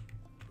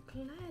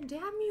 Claire,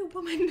 damn you,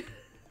 woman!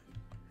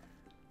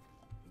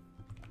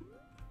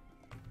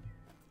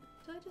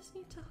 Do I just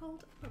need to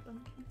hold up?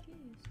 I'm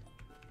confused.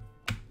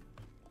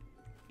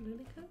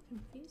 Lilico,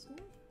 confused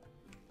me?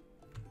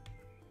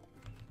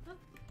 Oh.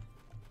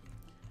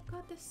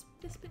 God, this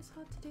bit's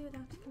hard to do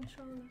without a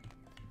controller.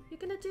 You're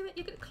gonna do it,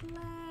 you're gonna...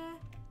 Claire!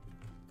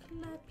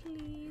 Claire,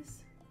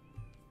 please.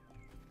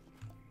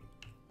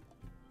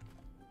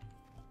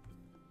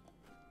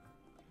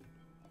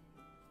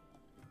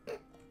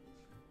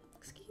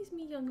 Excuse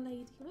me, young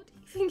lady, what do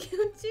you think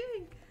you're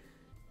doing?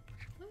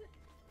 What?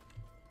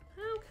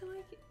 How can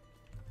I get...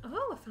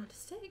 Oh, I found a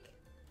stick.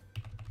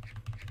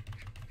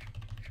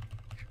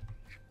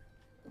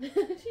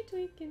 She's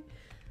tweaking.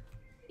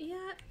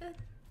 Yeah,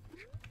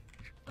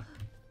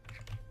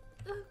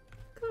 oh,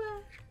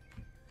 Claire.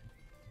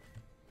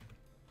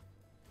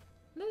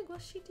 Look,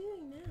 what's she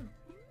doing now?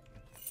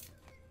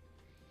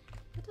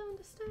 I don't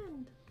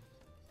understand.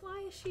 Why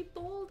is she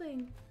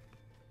balding?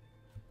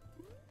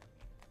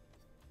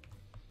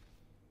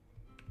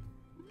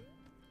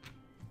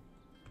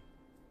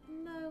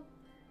 No.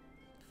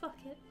 Fuck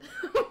it.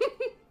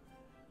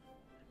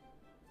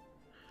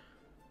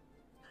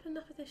 Had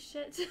enough of this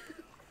shit.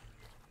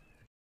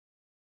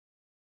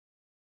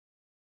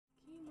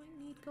 You might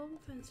need golden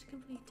feathers to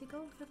complete a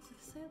golden feathers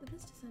for sale at the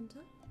visitor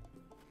centre.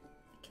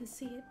 I can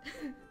see it.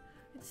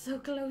 It's so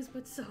close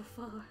but so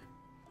far.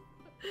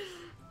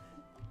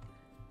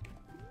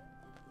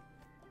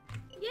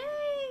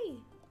 Yay!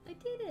 I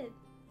did it!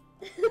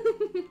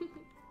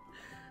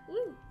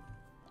 Woo!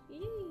 Yay!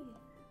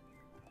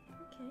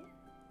 Okay.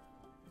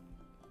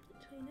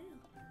 Try now.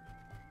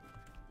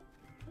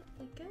 Up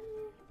we go.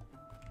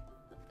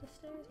 Up the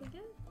stairs we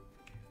go.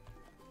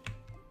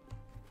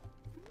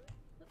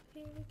 Up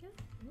here we go.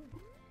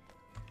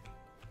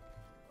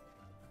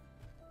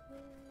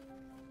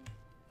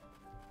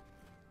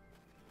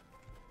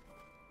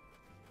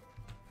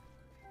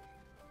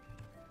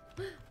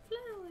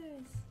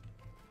 Flowers!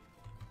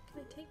 Can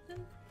I take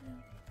them? No.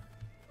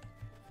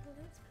 Oh,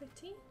 that's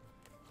pretty.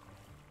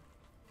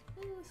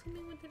 Oh,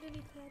 swimming with the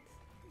lily pads.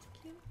 That's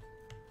cute.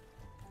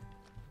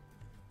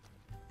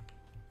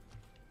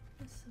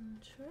 There's some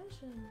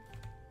treasure.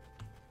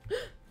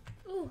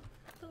 Oh,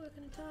 I thought we were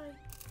gonna die.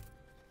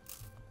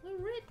 We're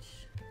rich!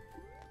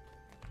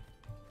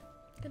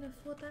 Gonna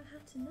afford that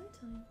hat in no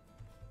time.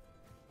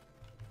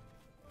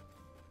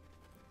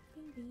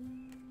 Bing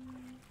bing.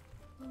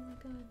 Oh my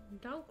god.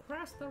 Don't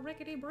cross the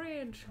rickety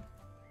bridge!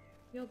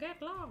 You'll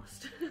get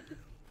lost!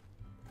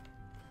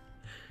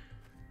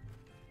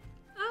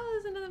 Oh,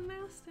 there's another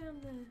mouse down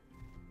there.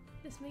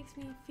 This makes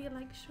me feel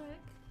like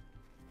Shrek.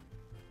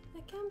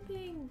 They're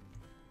camping!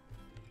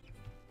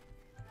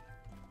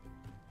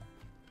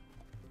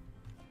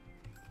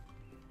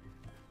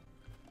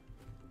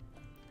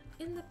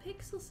 In the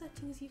pixel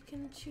settings you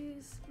can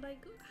choose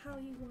like how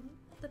you want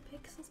the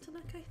pixels to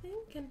look, I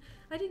think, and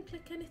I didn't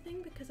click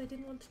anything because I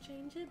didn't want to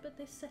change it, but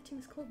this setting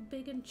is called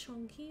big and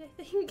chunky, I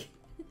think.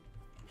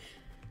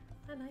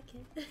 I like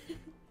it. It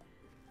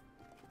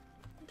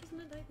doesn't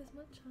look like there's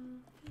much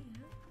here.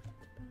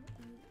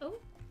 Oh!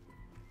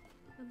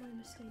 Am I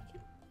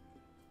mistaken?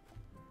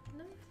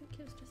 No, I think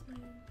it was just my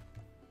own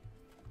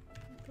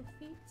little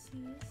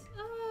feetsies.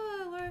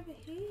 Oh, we're over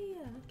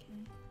here! Okay,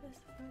 where's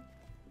the front?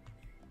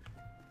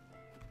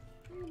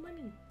 Oh,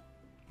 money!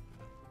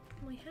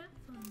 My hat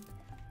fund.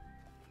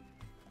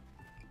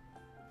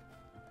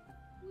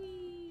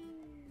 Whee!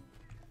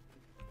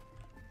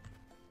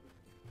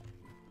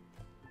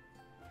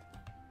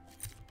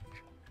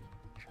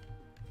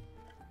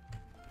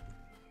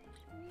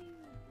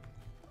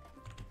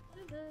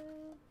 Hello.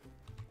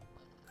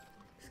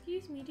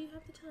 Excuse me, do you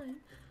have the time?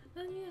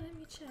 Oh yeah, let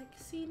me check.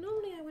 See,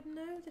 normally I would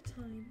know the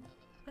time.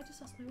 I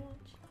just lost my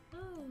watch.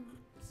 Oh,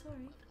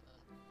 sorry.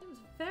 It was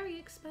very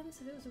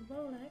expensive. It was a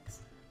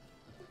Rolex.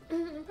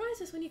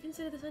 Priceless when you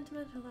consider the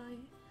sentimental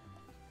value.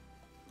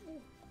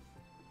 Oh.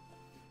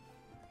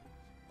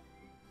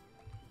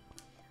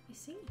 I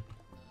see.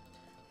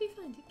 If you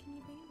find it, can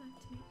you bring it back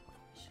to me?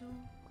 Sure.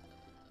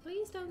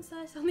 Please don't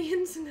search on the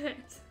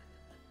internet.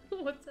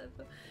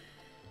 Whatever.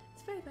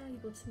 It's very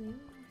valuable to me.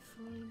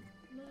 Fine.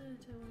 No,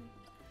 don't worry.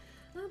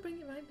 I'll bring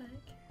it right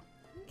back.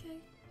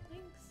 Okay,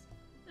 thanks.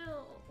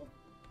 Oh,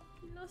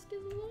 he lost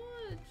his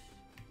watch.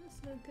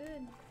 That's no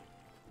good.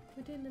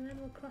 We're doing them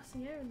Animal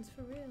Crossing errands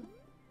for real.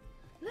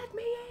 Let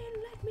me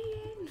in! Let me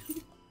in!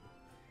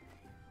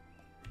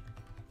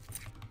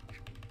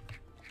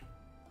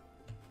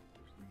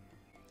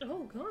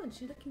 Oh god,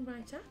 she's looking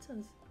right at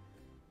us.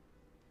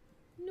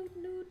 Noot,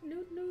 noot,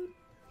 noot, noot.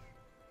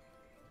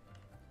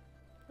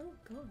 Oh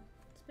god,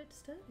 it's a bit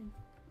disturbing.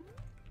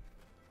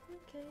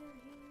 Okay,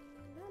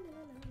 la la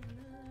la la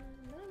la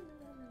la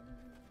la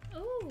la.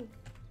 Oh!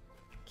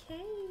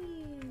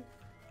 Cave!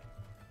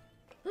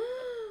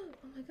 Oh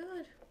my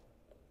god!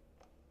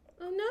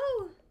 Oh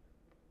no!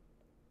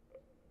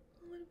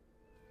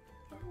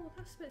 Oh,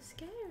 that's a bit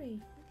scary.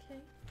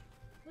 Okay.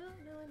 Well,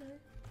 now I know.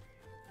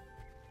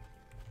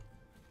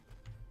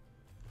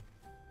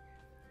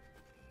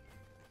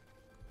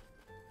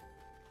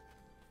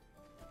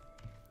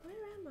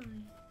 Where am I?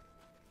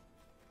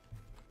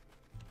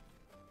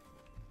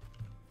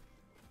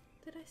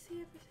 Did I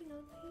see everything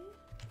on here?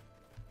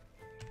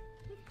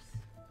 Oops.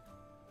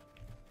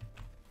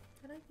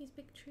 I like these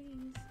big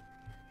trees.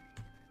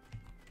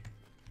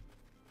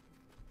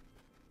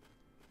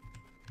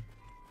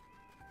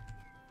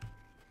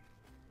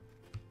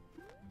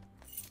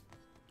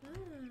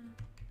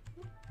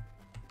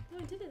 Oh,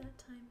 I did it that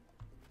time.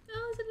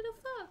 Oh, it's a little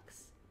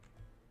fox!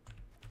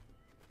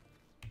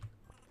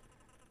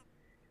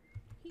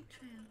 Heat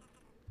trail.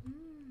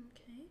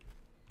 Okay.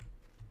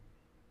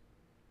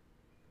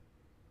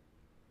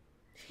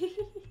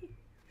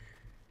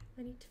 I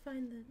need to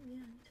find the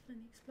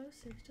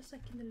explosives, just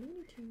like in the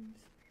Looney Tunes.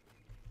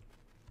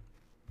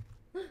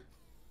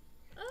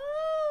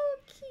 Oh,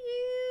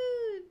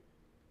 cute!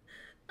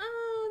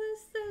 Oh,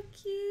 that's so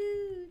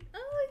cute! Oh,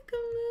 I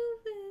can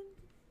move it!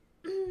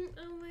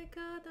 Oh my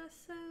god, that's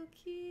so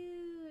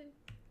cute!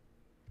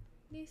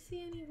 Do you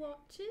see any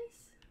watches?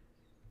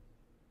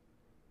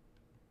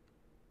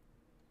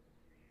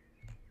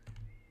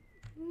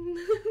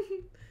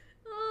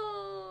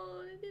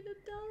 Oh, little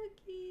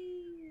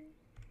doggy!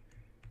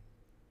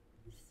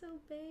 He's so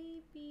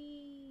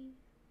baby.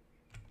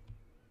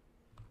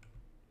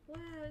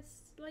 Wow,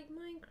 it's like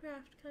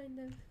Minecraft kind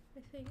of,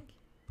 I think.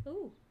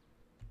 Oh,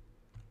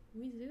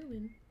 we zoom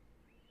in.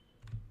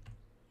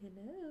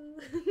 Hello.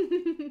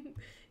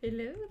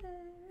 Hello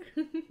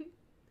there.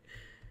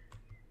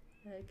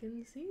 I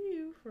can see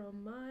you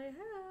from my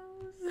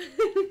house.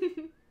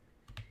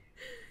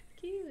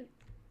 Cute.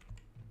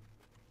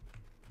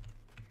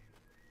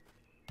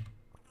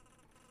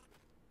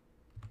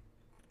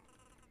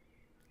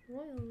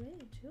 Royal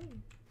Rage, oh.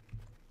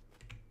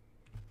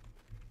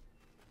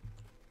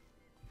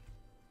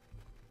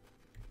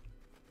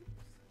 Oops.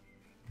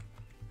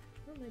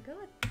 Oh my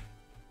god.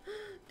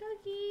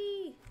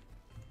 Doggy!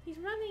 He's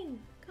running!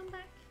 Come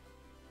back.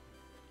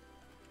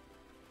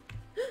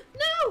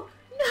 No!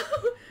 No!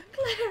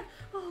 Claire!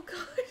 Oh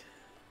god.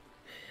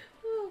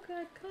 Oh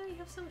god, Claire, you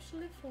have so much to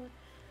live for.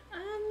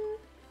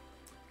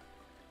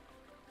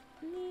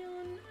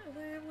 Neon,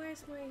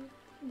 where's my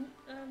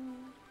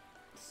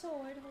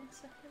sword? 1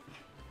 second.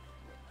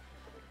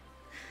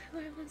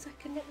 Wait 1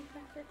 second, let me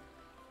grab it.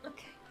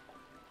 Okay.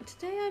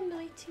 Today I'm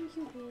knighting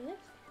you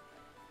with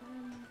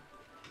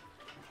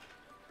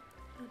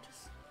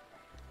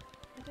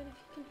I don't know if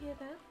you can hear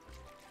that.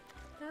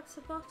 That's a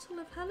bottle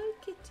of Hello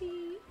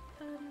Kitty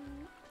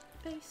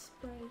face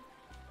spray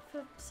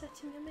for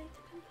setting your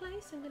makeup in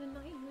place. I'm going to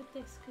knight you with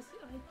this because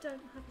I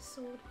don't have a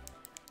sword.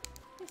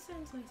 It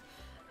sounds nice.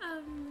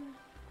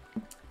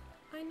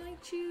 I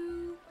knight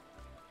you,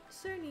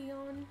 Sir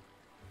Neon,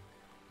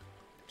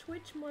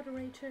 Twitch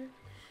moderator,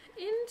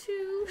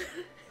 into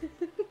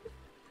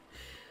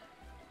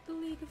the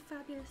League of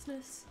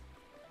Fabulousness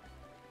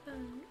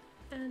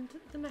and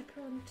the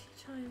macaroni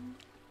tea time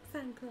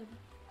fan club.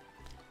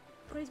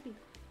 Praise be.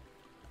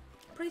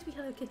 Praise be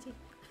Hello Kitty.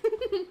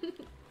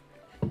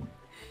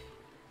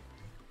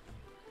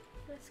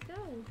 Let's go.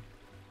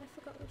 I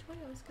forgot which way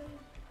I was going.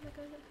 Am I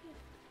going up here?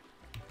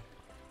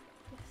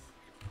 Yes.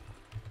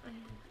 I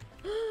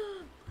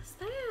am. What's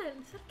that?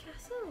 Is that a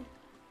castle?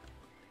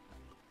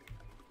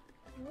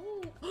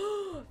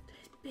 Oh,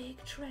 there's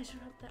big treasure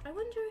up there. I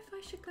wonder if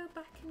I should go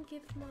back and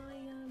give my,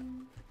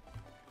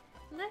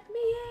 let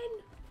me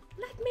in!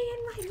 Let me in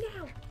right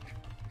now!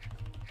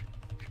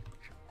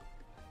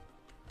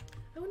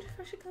 I wonder if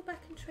I should go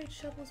back and trade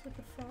shovels with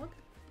the frog.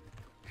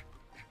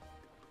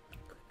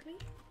 Quickly.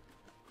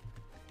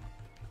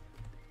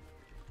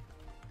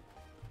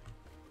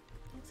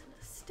 There's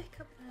a stick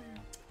up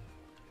there.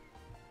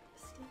 A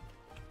stick.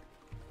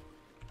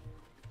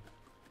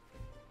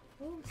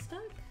 Oh, I'm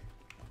stuck.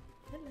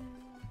 Hello.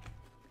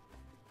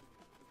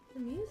 The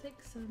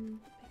music's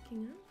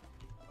picking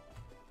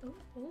up.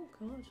 Oh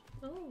god.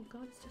 Oh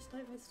god, it's just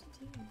like Resident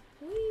Evil.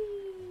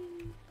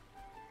 Whee!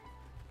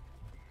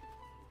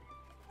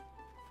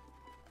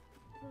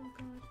 Oh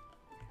god.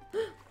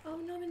 Oh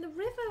no, I'm in the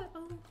river!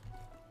 Oh.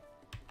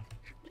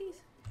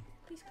 Please.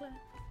 Please,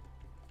 Claire.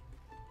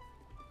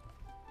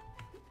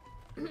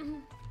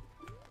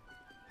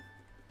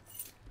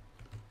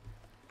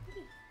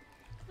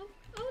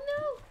 Oh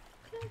no!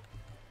 Claire!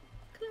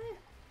 Claire!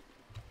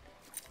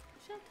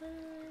 Shut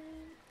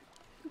time!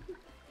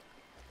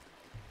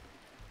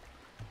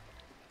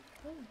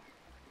 Oh.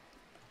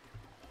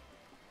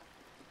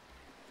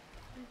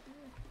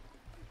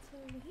 It's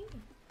over here.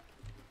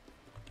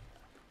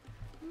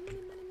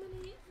 Money, money,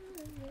 money,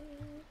 I'm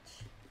rich.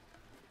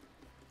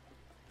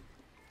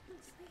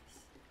 What's this?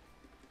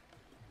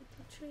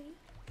 Little tree.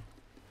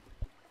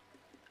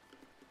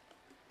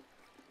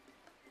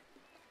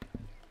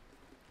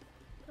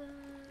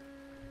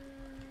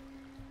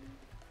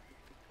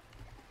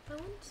 I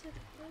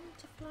want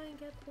to fly and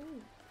get. Oh, I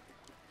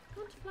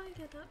want to fly and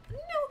get that.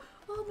 No!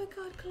 Oh my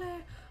god,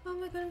 Claire! Oh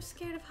my god, I'm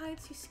scared of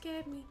heights. You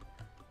scared me.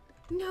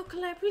 No,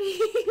 Claire,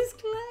 please,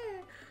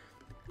 Claire!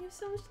 You have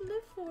so much to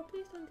live for.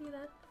 Please don't do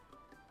that.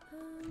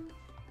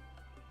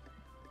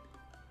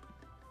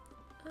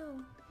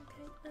 Oh,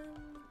 okay.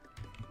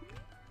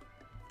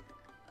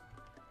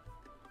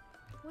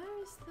 Where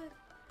is the?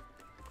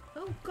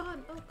 Oh god!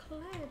 Oh,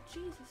 Claire!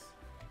 Jesus!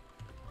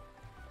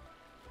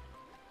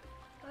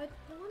 I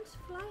want to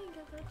fly and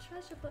get that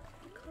treasure, but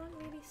I can't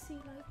really see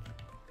like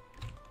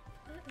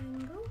that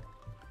angle.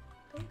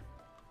 Oh.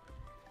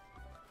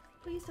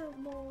 Please don't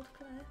mold,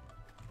 Claire.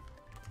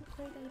 It's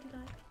very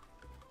ladylike.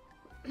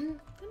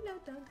 Hello,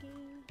 doggy.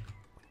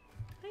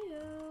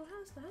 Heyo,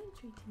 how's the home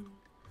treating you?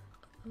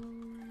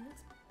 Oh,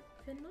 it's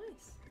been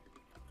nice.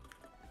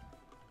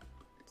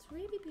 It's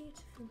really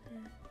beautiful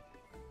here.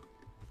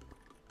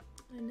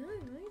 I know,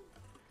 right?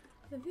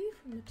 The view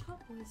from the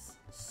top was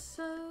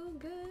so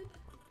good.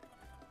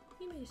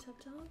 You made yourself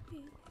to RP.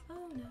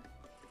 Oh no,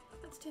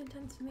 that's too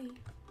intense for me.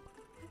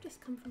 I've just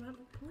come from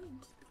Outlook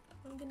Point.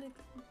 I'm gonna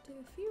do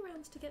a few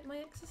rounds to get my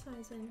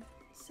exercise in.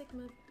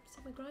 Sigma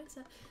grind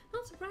set.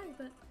 Not to brag,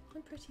 but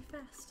I'm pretty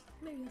fast.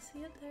 Maybe I'll see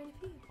you up there in a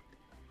few.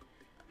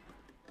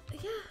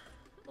 Yeah,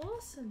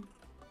 awesome.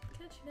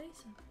 Catch you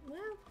later.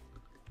 Well,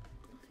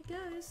 off he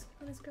goes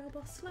on his girl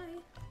boss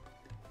sleigh.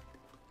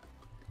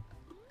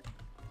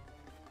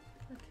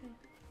 Okay.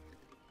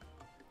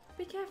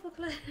 Be careful,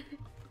 Claire.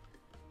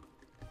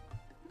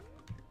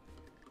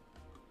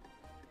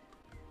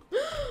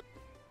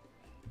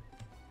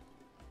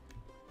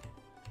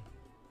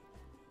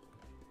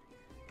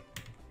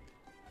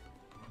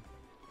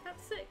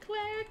 That's it,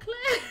 Claire,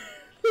 Claire!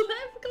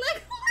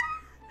 Claire!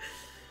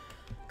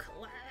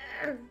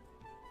 Claire!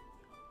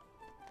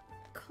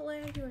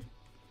 Claire, you're...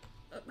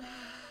 Claire.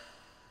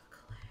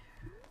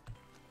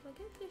 I'll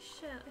get this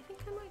shell. I think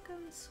I might go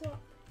and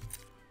swap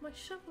my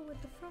shovel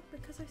with the frog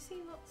because I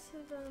see lots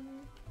of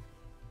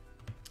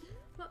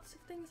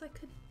things I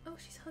could... Oh,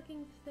 she's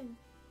hugging the thing.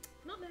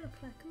 Not now,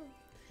 Claire, come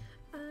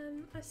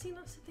on. I've seen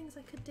lots of things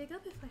I could dig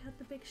up if I had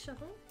the big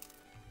shovel.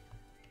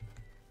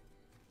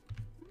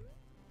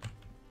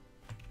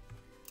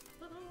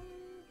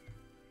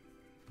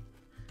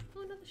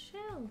 Oh, another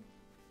shell.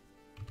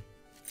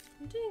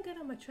 I'm doing good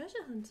on my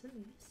treasure hunt at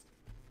least.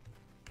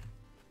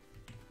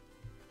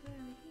 Where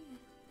are we here?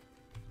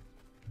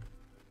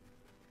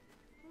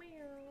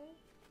 Meow.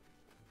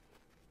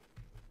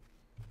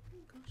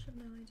 Oh gosh, I've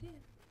no idea.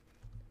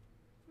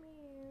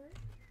 Meow.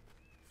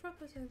 Frog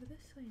was over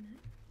this way now.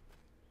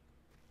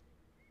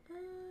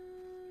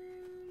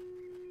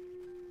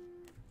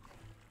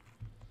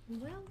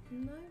 Well,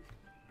 no.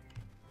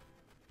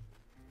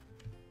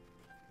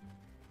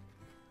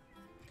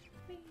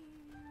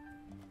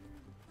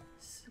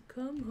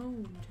 Come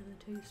home to the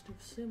taste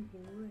of simple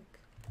Rick.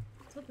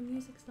 That's what the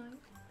music's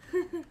like.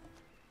 Oh,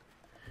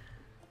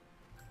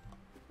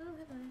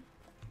 hello.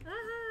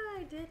 Ah,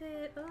 I did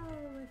it! Oh,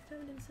 my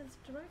feminine sense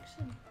of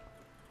direction.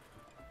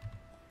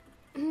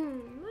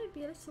 Might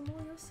be a little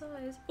more your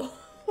size.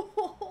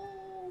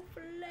 Oh,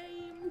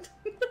 flamed!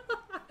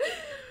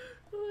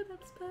 Oh,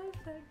 that's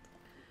perfect.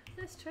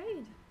 Let's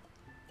trade.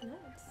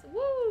 Let's.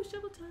 Woo!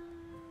 Shovel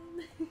time!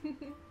 I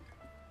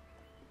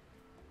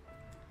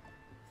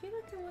feel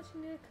like I'm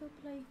watching Lilico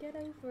play Get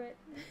Over It.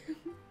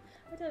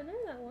 I don't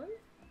know that one.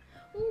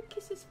 Oh,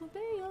 kisses for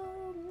Bayo!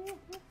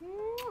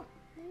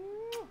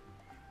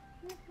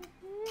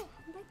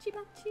 Bachi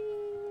bachi!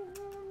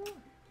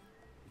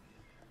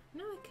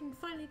 Now I can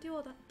finally do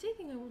all that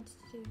digging I wanted to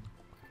do.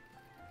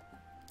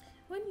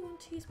 When you want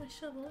to use my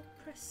shovel,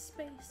 press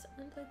space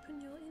and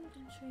open your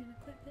inventory and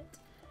equip it.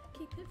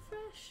 Keep it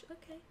fresh.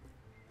 Okay.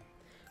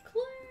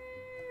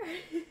 Clair!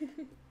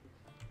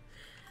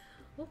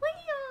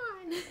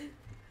 Leon!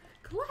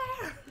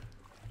 Clair!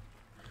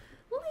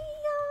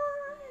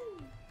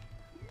 Leon!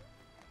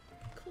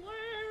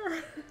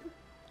 Clair!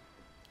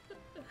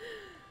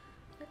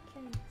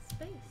 Okay,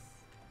 space.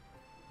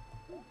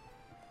 Ooh.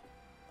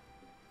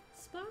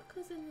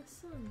 Sparkles in the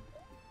sun.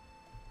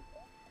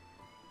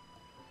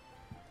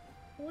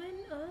 When,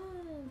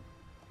 oh,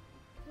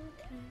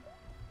 okay.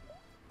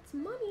 It's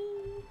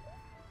money!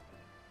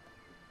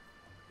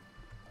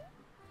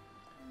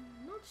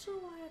 I'm not sure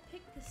why I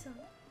picked this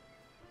up.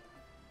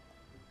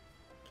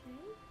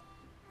 Okay.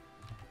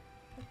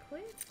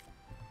 Equip.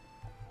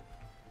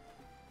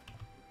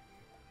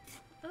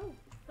 Oh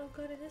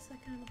god, it is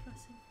like Animal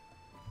Crossing.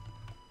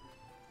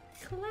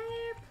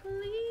 Clair,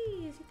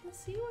 please! You can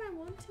see where I'm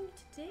wanting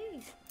to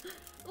dig.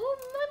 Oh,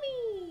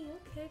 money!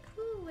 Okay,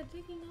 cool, we're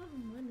digging up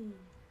money.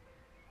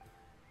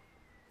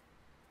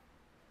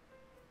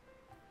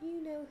 You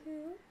know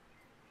who?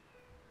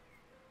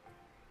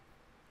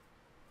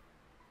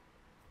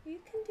 You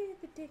can do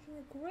the digging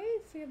a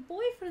grave for your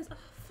boyfriends. Oh,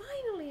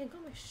 finally! I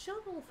got my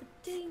shovel for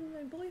digging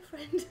my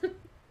boyfriend.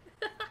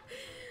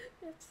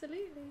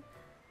 Absolutely.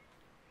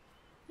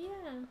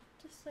 Yeah,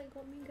 just like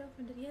what me and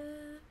girlfriend did.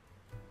 Yeah.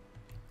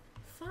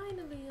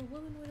 Finally, a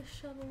woman with a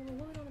shovel, a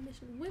woman on a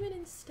mission. Women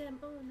in STEM.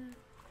 Oh no.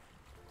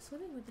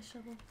 Swimming with the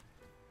shovel.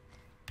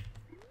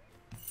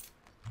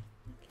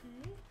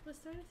 Okay. Was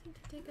there anything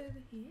to dig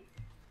over here?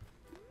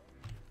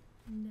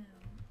 No.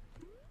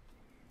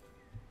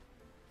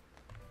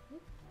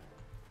 Oop.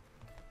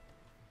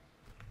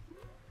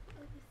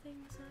 Other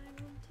things I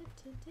wanted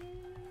to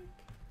dig.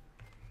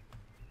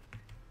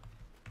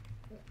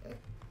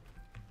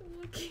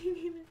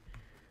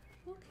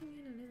 Walking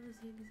in a little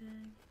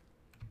zigzag.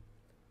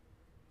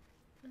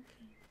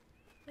 Okay.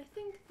 I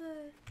think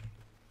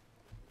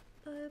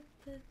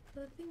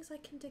the things I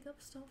can dig up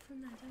start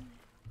from there, don't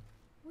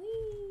they?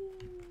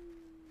 Whee!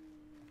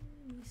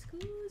 Me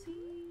scusi!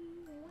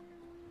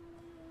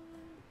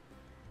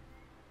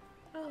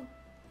 Oh.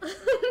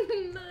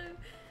 No!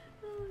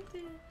 Oh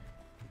dear.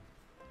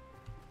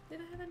 Did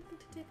I have anything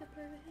to dig up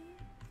over here?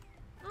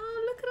 Oh,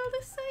 look at all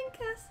the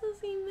sandcastles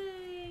he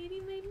made! He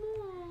made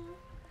more!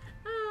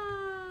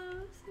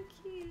 Oh, so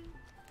cute!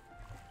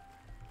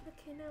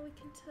 Okay, now we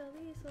can tell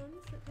these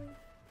ones that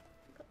we've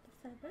got the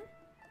feather.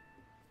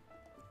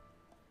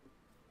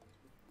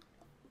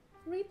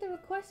 Read the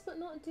request but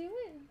not do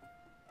it?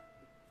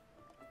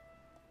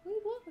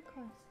 Read what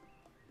request?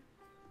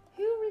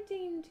 Who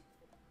redeemed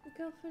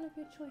girlfriend of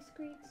your choice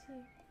greets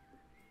you?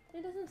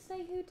 It doesn't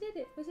say who did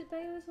it. Was it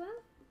Bayo as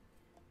well?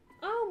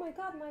 Oh my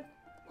god, my...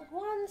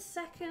 1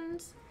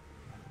 second.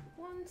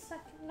 1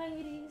 second,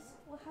 ladies.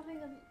 We're having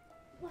a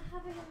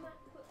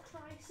MacBook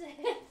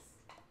crisis.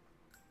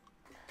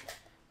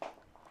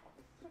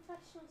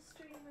 Professional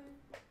streamer.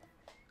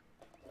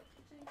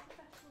 Doing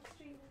professional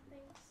streaming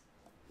things.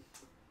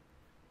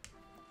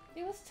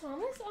 It was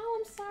Thomas? Oh,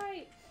 I'm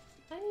sorry.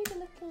 I need a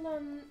little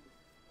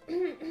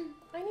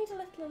I need a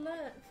little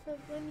alert for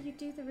when you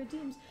do the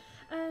redeems.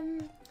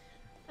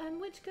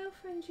 Which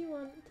girlfriend do you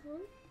want,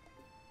 Tom?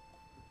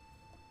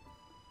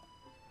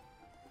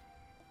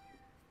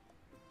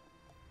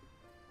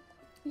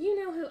 You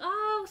know who?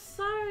 Oh,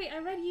 sorry. I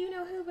read you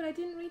know who, but I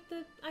didn't read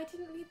the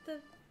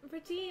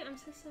redeem. I'm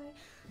so sorry.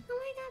 Oh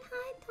my god,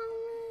 hi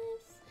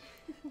Thomas.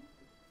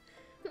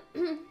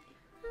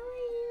 How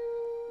are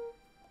you?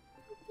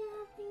 Hope you're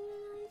having a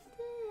nice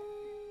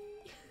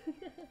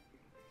day.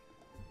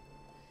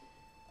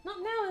 Not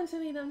now,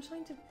 Angelina. I'm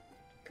trying to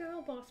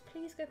girl boss.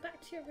 Please go back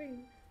to your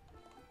room.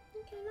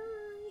 Okay,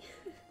 bye.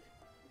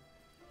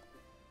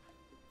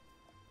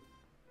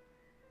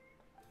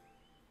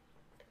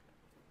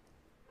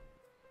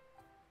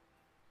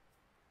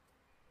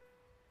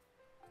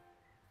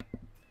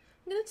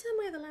 I'm going to turn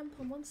my other lamp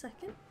on 1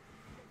 second.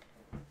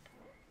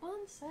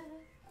 1 sec.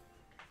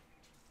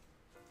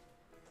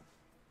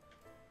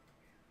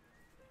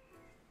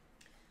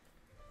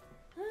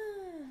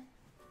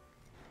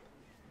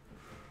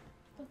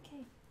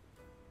 Okay.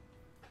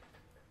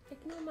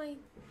 Ignore my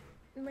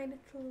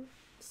little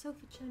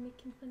sofa chair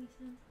making funny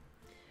sounds.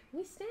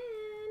 We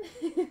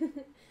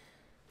stand!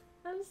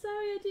 I'm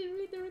sorry I didn't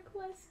read the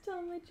request,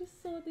 Tom. I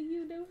just saw the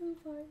you know who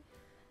part.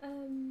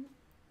 I'm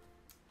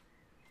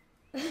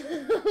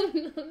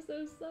so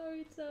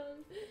sorry,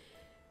 Tom.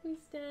 We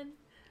stand.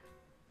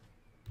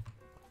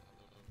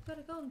 Got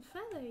a golden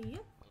feather,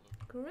 yep.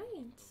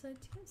 Great. So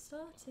to get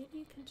started,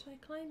 you can try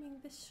climbing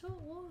this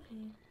short wall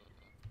here.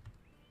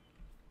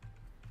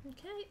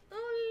 Okay.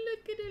 Oh,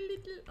 look at her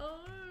little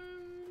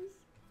arms.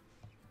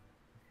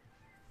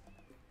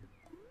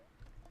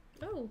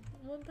 Oh,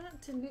 well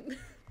that didn't...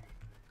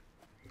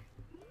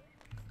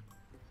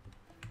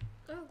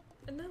 Oh,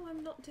 no,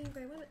 I'm not doing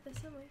very well at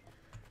this, am I?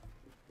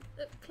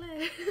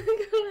 Claire,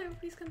 Claire,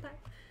 please come back.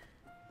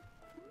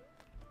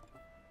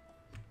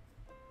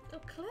 Oh,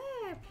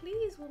 Claire,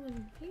 please,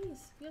 woman,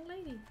 please, young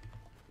lady.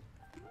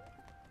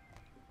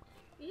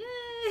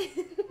 Yay!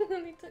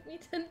 Only took me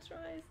 10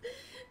 tries.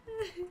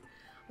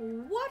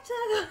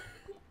 Whatever!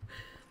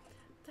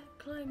 That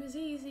climb is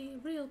easy.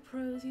 Real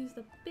pros use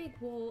the big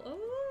wall.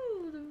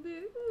 Oh, the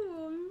big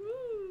wall.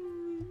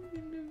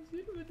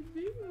 The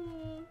big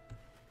wall.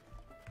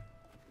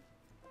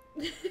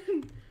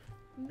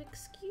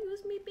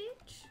 Excuse me,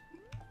 bitch.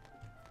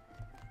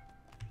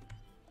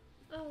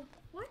 Oh,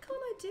 why can't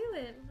I do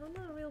it? I'm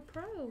not a real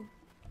pro.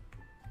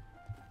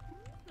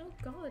 Oh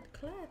God,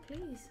 Claire,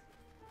 please.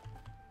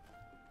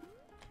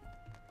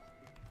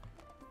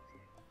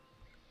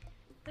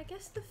 I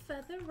guess the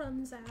feather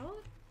runs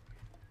out.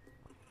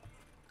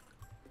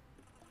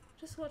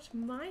 Just watch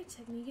my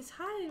technique. It's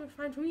highly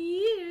refined from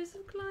years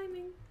of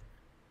climbing.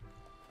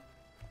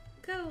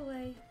 Go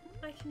away.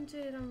 I can do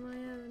it on my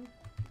own.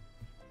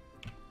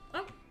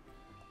 Oh!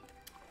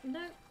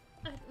 No.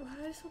 I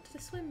just wanted a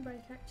swim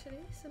break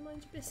actually, so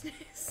mind your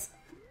business.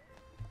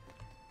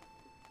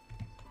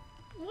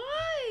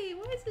 Why?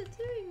 Why is it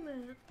doing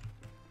that?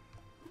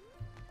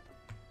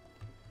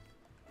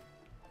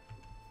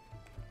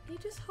 You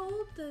just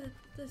hold the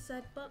Z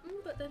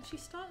button, but then she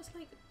starts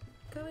like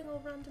going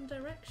all random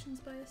directions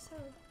by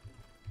herself.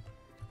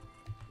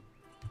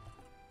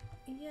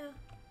 Yeah,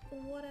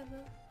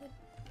 whatever. I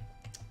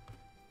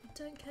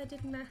don't care,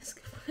 didn't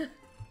ask.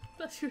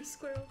 Plus you're a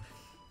squirrel.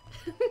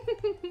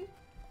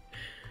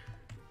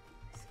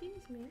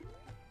 Excuse me.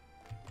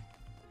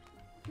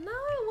 No,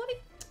 what are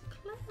you...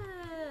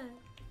 Claire!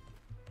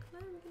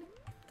 Claire,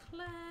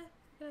 Claire,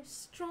 we're gonna have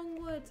strong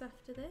words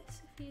after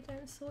this if you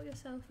don't sort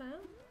yourself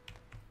out.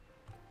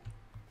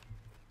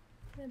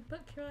 And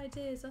book your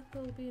ideas up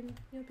or you'll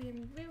be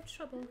in real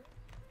trouble.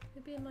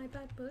 You'll be in my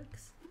bad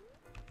books.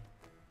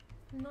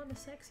 Not in a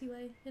sexy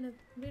way, in a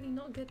really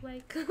not good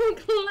way.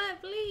 Claire,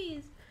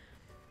 please!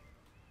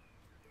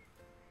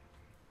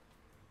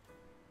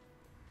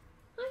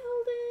 Hi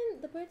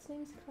Holden! The bird's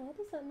name's Claire.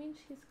 Does that mean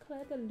she's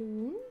Claire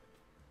Balloon?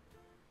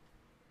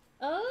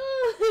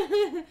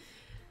 Oh!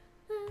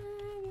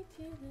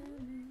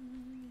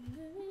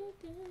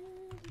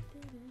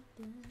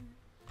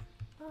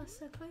 Oh,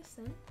 so close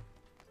then.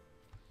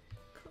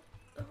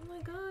 Oh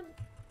my god.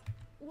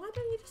 Why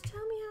don't you just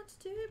tell me how to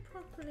do it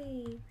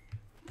properly?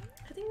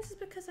 I think this is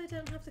because I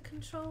don't have the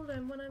controller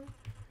and when I'm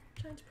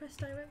trying to press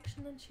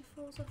direction then she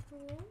falls off the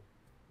wall.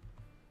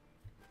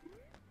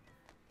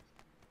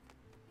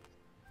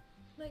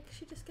 Like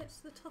she just gets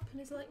to the top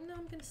and is like, no,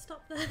 I'm gonna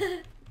stop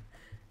there.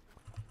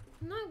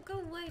 No, go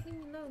away, leave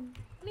me alone.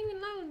 Leave me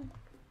alone.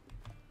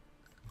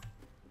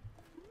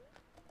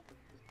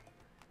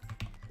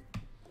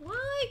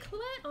 Why,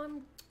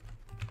 Claire?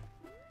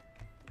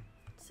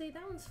 See,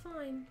 that one's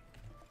fine.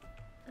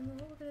 And then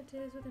what we're gonna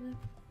do is we're gonna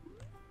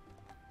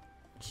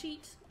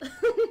cheat.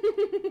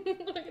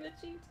 We're gonna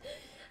cheat.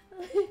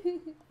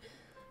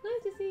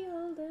 Nice to see you,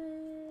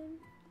 Holden.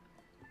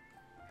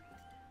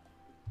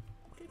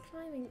 Good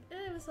climbing.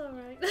 It was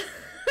alright.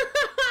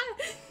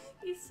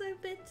 He's so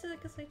bitter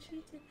because I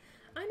cheated.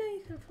 I know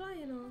you can fly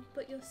and all,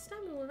 but your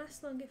stamina will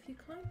last long if you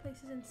climb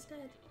places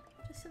instead.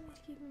 Just something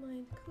to keep in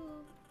mind.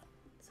 Cool.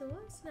 So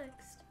what's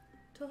next?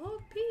 To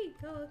Hawk Peak.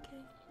 Oh,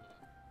 okay.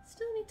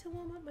 Still need to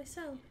warm up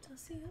myself, but I'll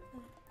see you up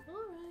there.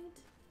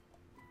 Alright.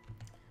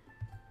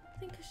 I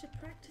think I should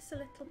practice a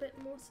little bit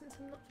more since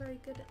I'm not very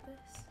good at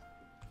this.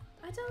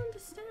 I don't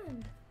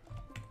understand.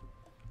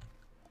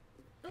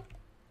 Oh,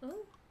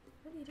 oh,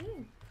 what are you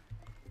doing?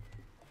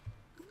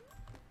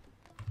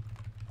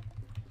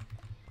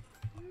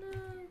 No.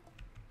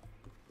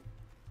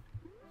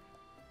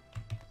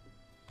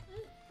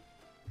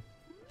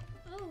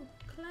 Oh,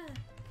 Claire.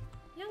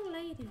 Young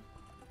lady.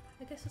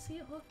 I guess I'll see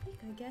you at Hawk Peak,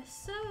 I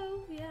guess so,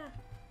 yeah.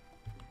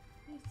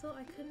 You thought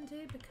I couldn't do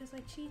it because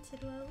I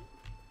cheated, well...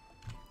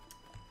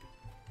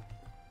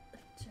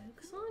 The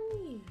joke's on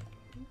you.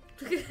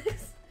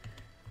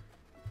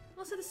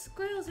 Also, the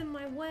squirrel's in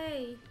my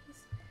way.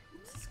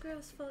 It's the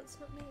squirrel's fault, it's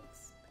not me,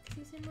 it's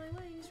because he's in my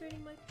way. He's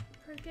reading my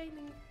pro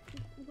gaming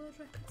world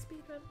record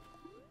speedrun.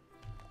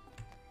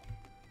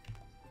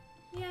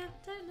 Yeah,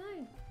 don't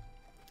know.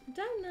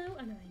 Don't know,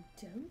 and I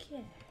don't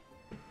care.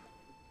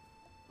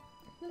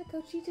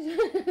 Lilico cheated on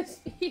a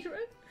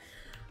speedrun?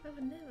 I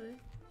would never.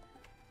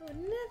 I would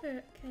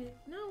never. Okay,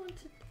 now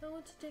I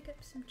want to dig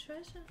up some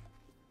treasure.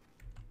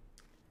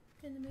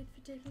 In the mood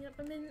for digging up.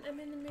 I'm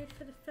in the mood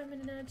for the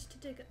feminine urge to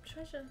dig up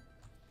treasure.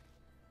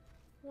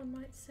 One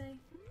might say.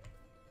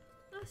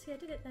 Oh, see, I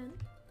did it then.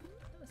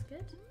 That was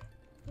good.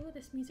 Oh,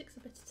 this music's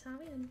a bit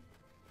Italian.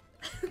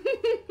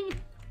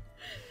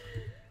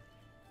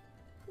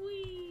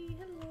 Whee!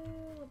 Hello,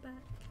 we're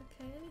back.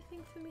 Okay,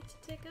 anything for me to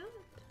dig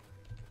up?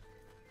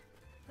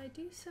 I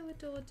do so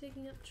adore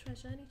digging up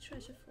treasure. Any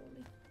treasure for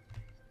me?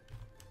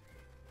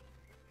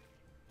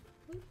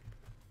 Whoop.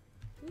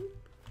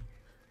 Whoop.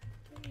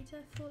 Don't need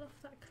dare fall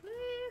off that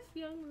cliff,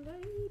 young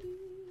lady.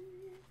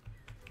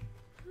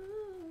 Where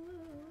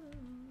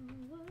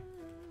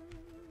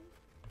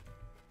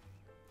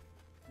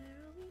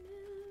are we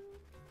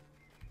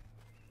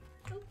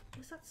now? Oh,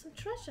 was that some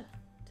treasure?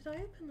 Did I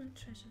open that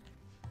treasure?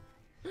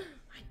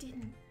 I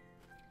didn't.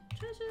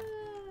 Treasure!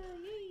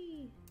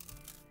 Yay!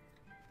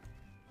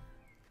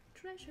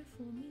 Treasure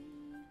for me.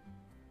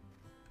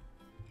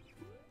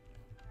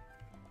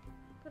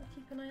 Gotta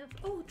keep an eye out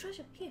for— oh,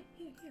 treasure! Here,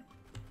 here, here.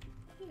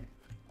 Here.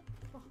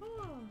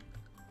 Haha!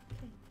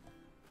 Okay.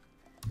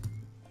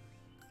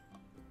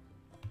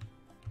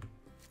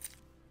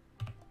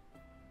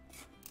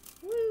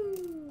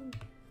 Woo!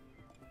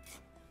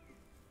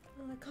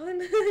 Oh, I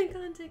can't, I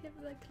can't take it,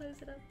 but like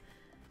close it up.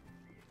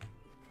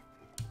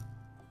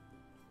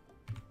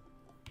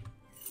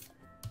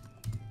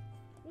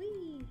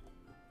 Whee!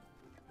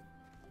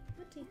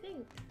 What do you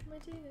think? Am I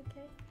doing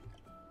okay?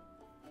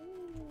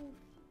 Ooh.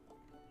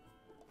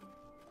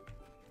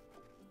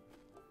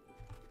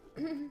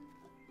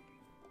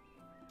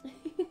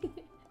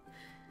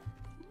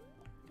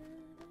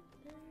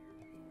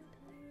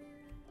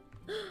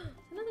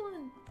 Another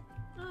one!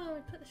 Oh,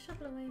 we put the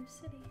shovel away, I'm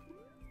silly.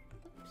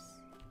 Oops.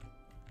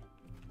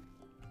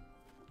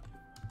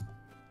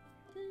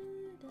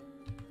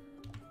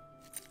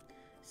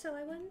 So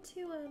I went to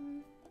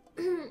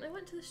I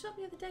went to the shop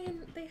the other day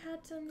and they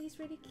had these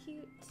really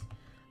cute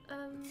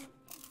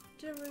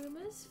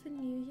Darumas for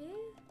New Year,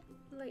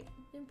 like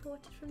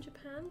imported from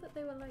Japan, but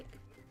they were like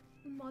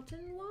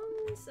modern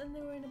ones and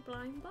they were in a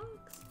blind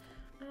box.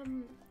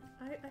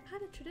 I've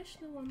had a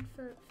traditional one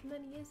for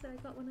many years that I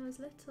got when I was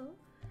little.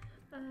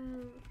 I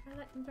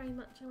like them very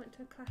much. I went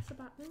to a class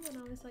about them when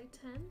I was like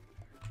 10.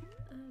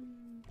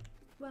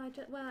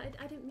 Well,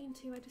 I didn't mean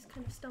to. I just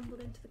kind of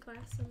stumbled into the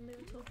class and they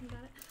were talking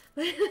about it.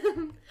 But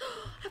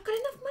I've got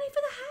enough money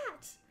for the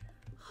hat.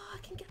 Oh, I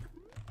can get the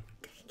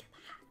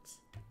hat.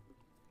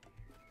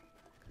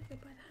 Gotta go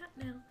buy the hat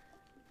now.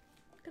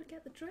 Gotta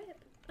get the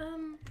drip.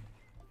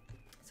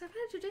 So I've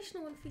had a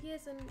traditional one for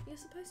years, and you're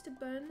supposed to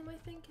burn them. I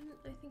think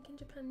in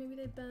Japan maybe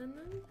they burn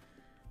them,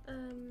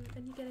 and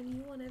you get a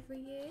new one every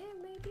year.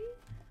 Maybe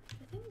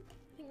I think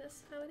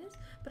that's how it is.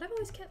 But I've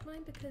always kept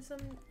mine because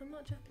I'm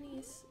not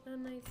Japanese,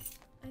 and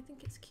I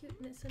think it's cute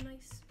and it's a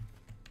nice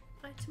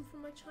item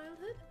from my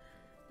childhood.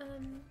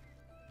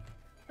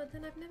 But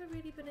then I've never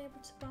really been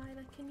able to buy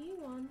like a new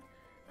one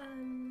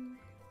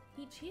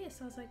each year.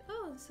 So I was like,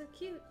 oh, it's so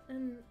cute,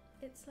 and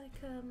it's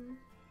like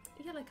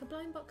yeah, like a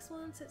blind box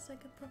one, so it's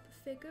like a proper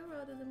figure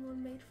rather than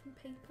one made from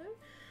paper.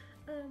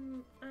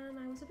 And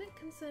I was a bit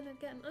concerned I'd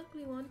get an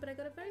ugly one, but I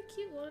got a very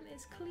cute one.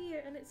 It's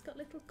clear and it's got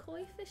little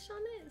koi fish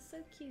on it. It's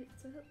so cute.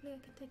 So hopefully I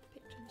can take a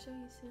picture and show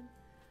you soon.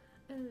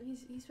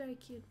 He's very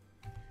cute.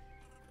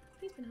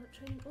 He's been out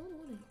training all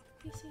morning.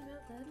 You see him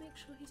out there, make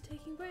sure he's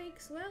taking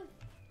breaks. Well,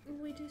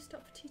 we do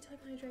stop for tea time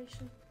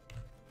hydration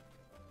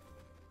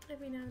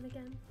every now and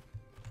again.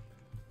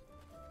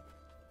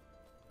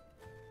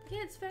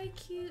 Yeah, it's very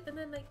cute, and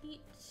then like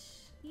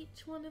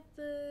each one of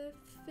the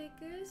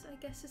figures, I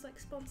guess, is like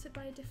sponsored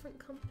by a different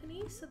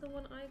company. So the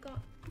one I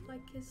got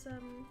like is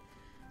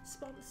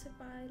sponsored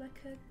by like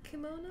a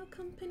kimono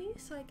company.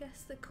 So I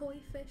guess the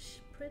koi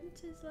fish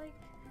print is like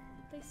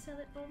they sell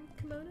it on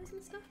kimonos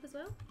and stuff as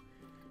well.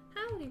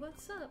 Howdy,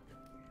 what's up?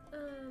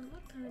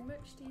 What kind of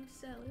merch do you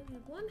sell? We only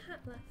have one hat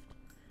left.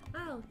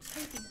 I'll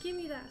take it. Give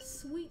me that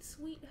sweet,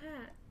 sweet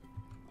hat.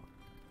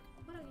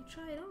 Why don't you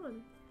try it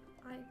on?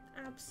 I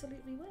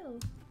absolutely will.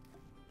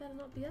 Better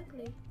not be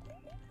ugly.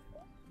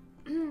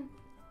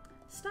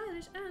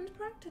 Stylish and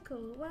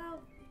practical.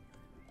 Well,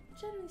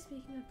 generally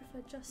speaking, I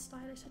prefer just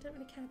stylish. I don't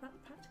really care about the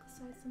practical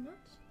side so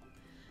much.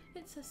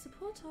 It says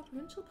support our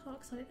provincial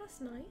park site. That's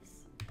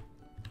nice.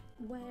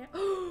 Where?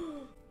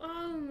 Oh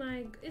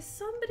my! Is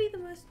somebody the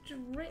most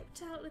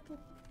dripped out little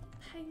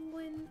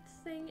penguin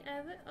thing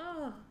ever?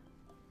 Oh,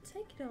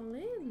 take it all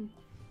in.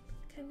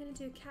 Okay, I'm gonna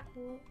do a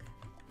catwalk.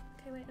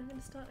 Okay, wait. I'm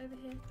gonna start over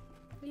here.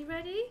 Are you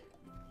ready?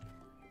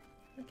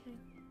 Okay.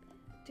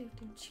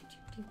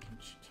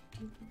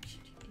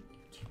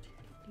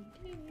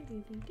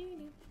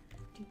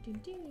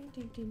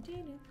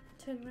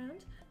 Turn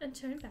around and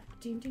turn back.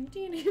 It's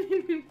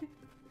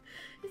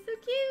so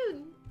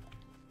cute.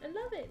 I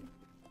love it.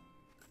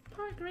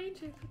 Park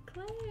Ranger for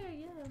Claire,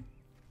 yeah.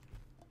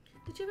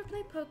 Did you ever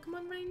play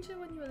Pokemon Ranger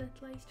when you were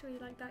little? I used to really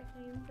like that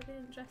game, but they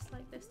didn't dress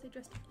like this. They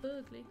dressed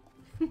ugly.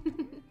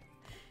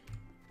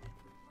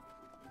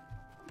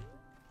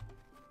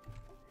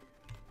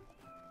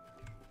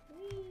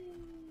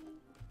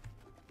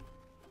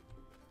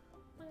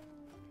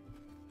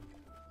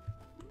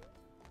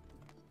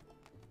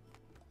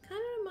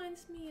 Kind of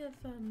reminds me of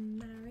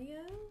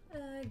Mario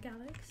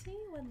Galaxy,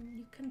 when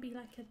you can be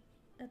like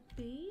a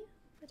bee.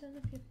 I don't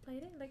know if you've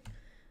played it. Like,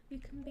 you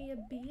can be a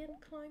bee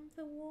and climb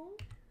the wall.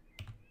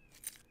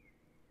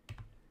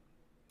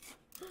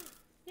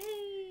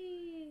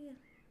 Yay!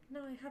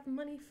 Now I have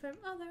money for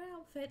other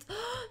outfits.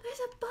 There's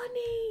a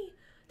bunny!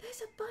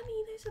 There's a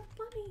bunny! There's a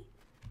bunny!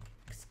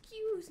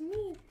 Excuse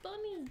me,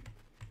 bunny!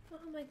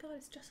 Oh my god,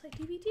 it's just like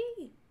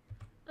DVD.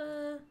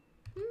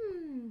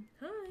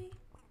 Hi.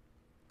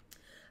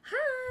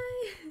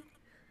 Hi!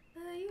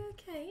 Are you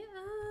okay?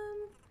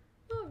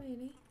 Not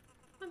really.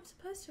 I'm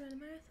supposed to run a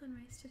marathon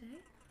race today,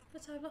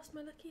 but I've lost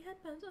my lucky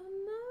headband. Oh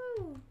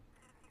no!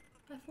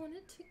 I've won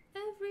it to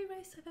every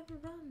race I've ever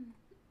run.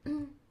 I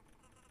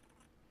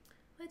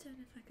don't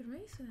know if I could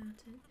race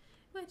without it.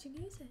 Where'd you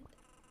lose it?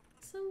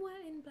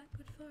 Somewhere in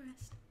Blackwood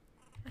Forest.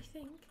 I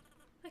think.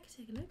 I could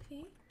take a look for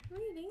you.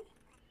 Really?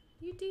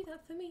 You do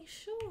that for me,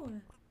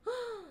 sure.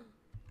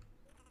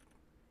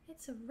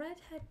 It's a red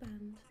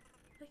headband.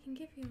 I can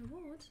give you a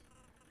reward.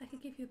 I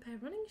could give you a pair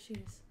of running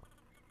shoes.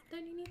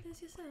 Don't you need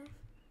those yourself?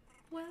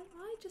 Well,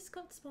 I just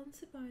got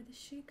sponsored by the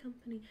shoe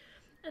company,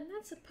 and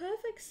that's a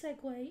perfect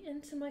segue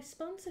into my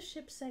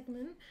sponsorship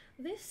segment.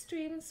 This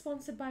stream is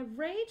sponsored by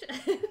Rage. I'm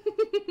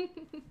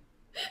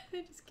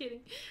just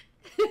kidding.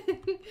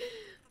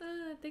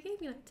 They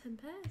gave me like 10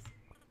 pairs.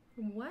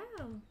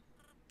 Wow.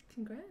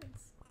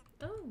 Congrats.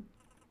 Oh,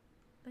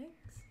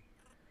 thanks.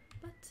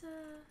 But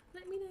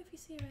let me know if you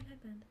see a red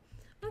headband.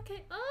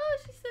 Okay. Oh,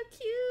 she's so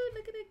cute.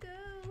 Look at her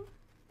go.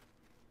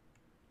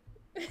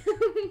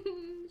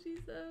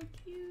 She's so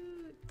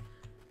cute.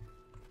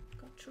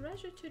 Got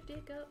treasure to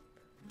dig up.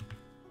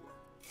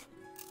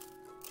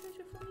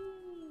 Treasure for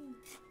me.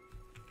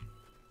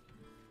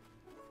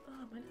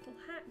 Oh, my little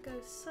hat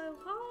goes so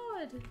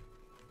hard.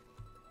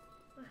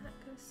 My hat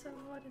goes so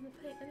hard in the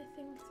paint.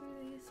 Anything through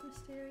these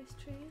mysterious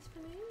trees for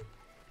me?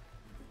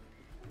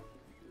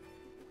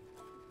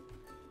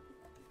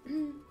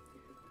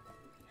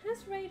 Has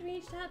Raid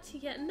reached out to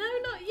you yet? No,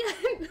 not yet.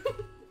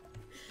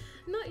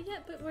 Not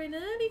yet, but we're in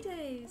early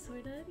days. We're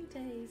in early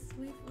days.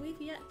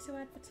 We've yet to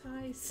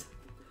advertise.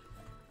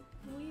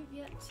 We've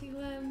yet to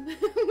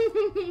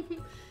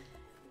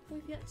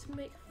we've yet to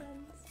make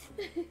friends.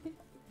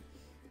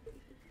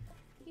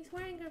 He's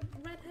wearing a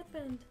red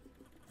headband.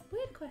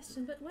 Weird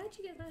question, but where'd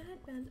you get that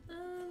headband?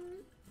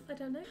 I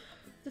don't know.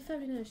 The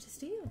feminine urge to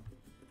steal.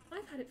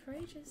 I've had it for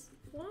ages.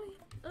 Why?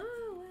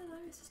 Oh, well,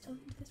 Iris was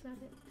talking to this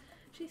rabbit.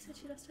 She said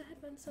she lost her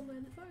headband somewhere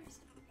in the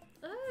forest.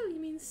 Oh, you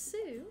mean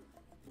Sue?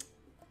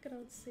 Good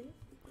old Sue.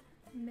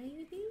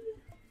 Maybe?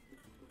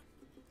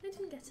 I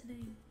didn't get a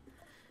name.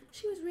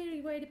 She was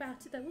really worried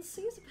about it though. Well,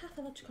 Sue's a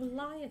pathological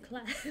liar,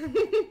 Claire.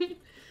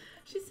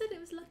 She said it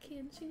was lucky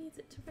and she needs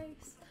it to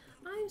race.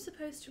 I'm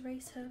supposed to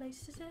race her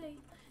later today.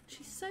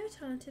 She's so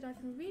talented, I've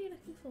been really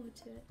looking forward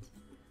to it.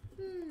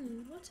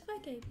 What if I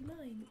gave you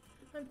mine?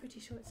 I'm pretty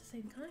sure it's the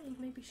same kind.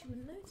 Maybe she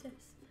wouldn't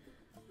notice.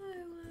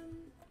 Oh,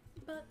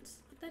 but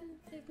then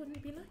it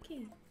wouldn't be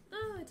lucky.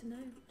 Oh, I don't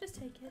know. Just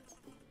take it.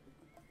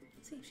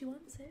 See if she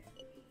wants it.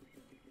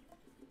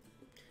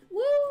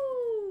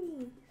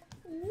 Woo!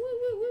 Woo,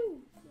 woo,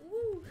 woo,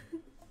 woo!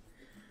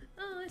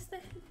 Oh, it's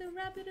the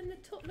rabbit and the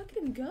tortoise. Look at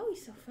him go,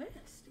 he's so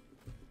fast.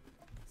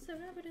 It's the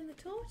rabbit and the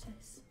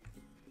tortoise.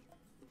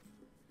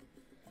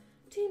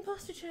 Team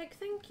posture check,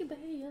 thank you,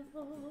 babe.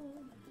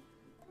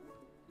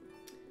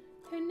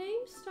 Her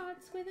name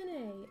starts with an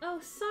A. Oh,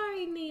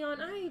 sorry,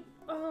 Neon.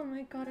 Oh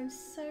my god, I'm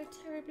so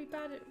terribly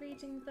bad at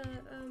reading the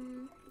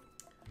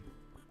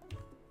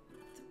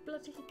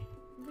bloody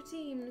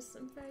redeems.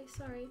 I'm very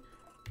sorry.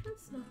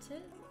 That's not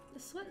it. The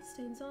sweat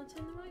stains aren't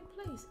in the right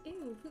place.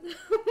 Ew.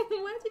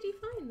 Where did you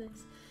find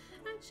this?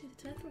 Actually,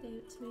 the turtle gave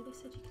it to me. They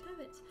said you could have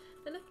it.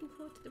 They're looking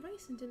forward to the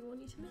race and didn't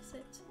want you to miss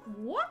it.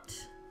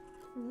 What?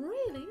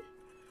 Really?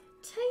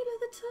 Taylor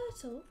the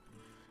turtle?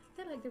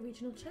 They're like the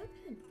regional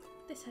champion.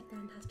 This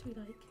headband has to be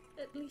like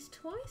at least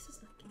twice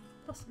as lucky.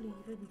 Possibly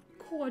even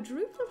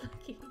quadruple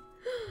lucky.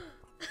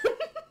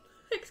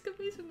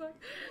 Exclamation mark.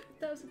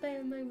 That was a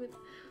bare moment.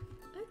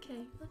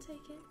 Okay, I'll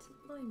take it.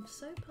 I'm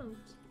so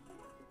pumped.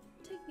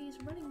 Take these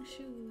running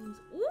shoes.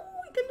 Ooh,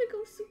 we're gonna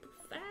go super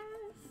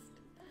fast.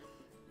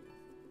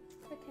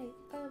 Okay,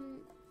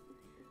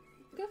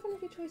 girlfriend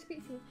of your choice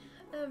greets you.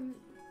 Hi,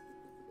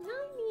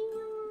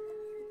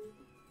 Neon.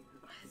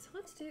 It's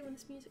hard to do it when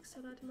this music's so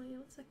loud in my ear.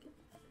 1 second.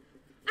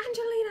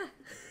 Angelina!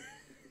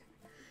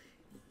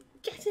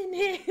 Get in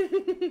here!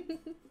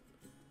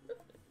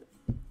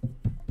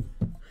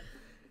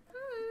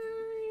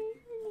 Hi,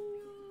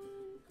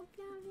 Neon. Hope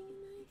you're having a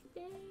nice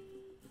day.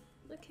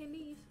 Okay,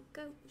 leave.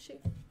 Go,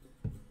 shoot.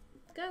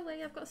 Go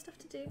away, I've got stuff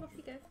to do. Off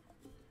you go.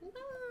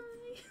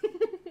 Bye!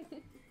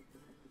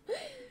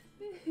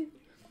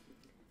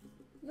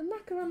 The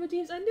macaron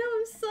redeems. I know,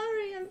 I'm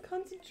sorry. I'm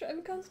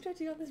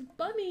concentrating on this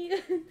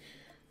bunny.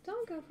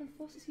 Dark girlfriend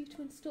forces you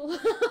to install.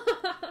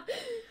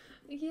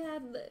 Yeah,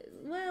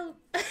 well,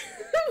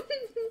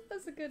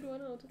 that's a good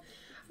one. I'll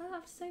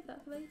have to save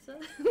that for later.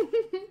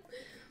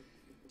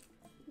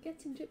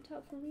 Getting dripped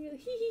out for real.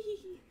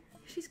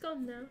 She's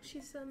gone now.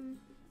 She's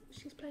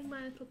playing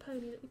My Little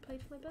Pony that we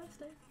played for my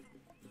birthday.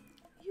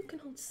 You can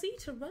hold C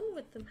to run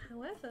with them,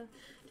 however,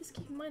 just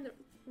keep in mind that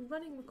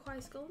running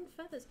requires golden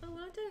feathers. Oh,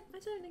 well, I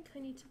don't think I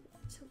need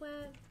to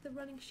wear the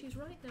running shoes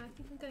right now. I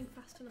think I'm going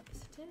fast enough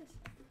as it is.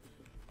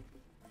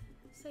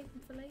 Save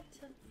them for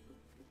later.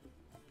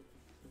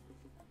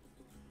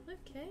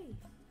 Okay.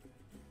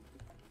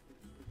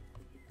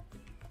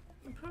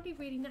 I'm probably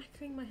really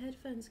knackering my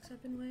headphones because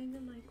I've been wearing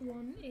them like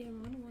one ear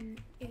on, one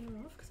ear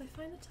off, because I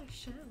find that I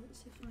shout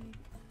if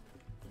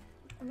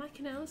I'm like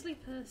an elderly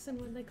person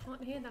when they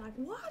can't hear, they're like,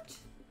 what?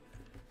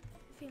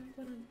 I feel like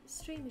when I'm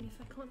streaming,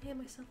 if I can't hear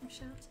myself, I'm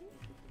shouting.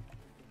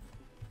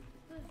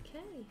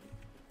 Okay.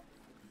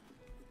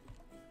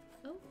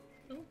 Oh,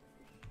 oh.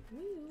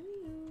 Wee,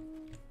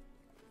 wee.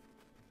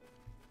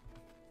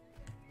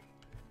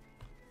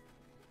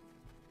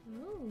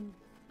 Oh,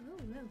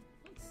 well.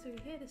 What's through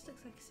here? This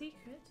looks like a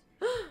secret.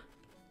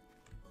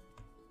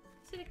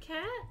 Is it a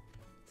cat?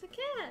 It's a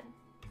cat!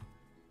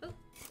 Oh,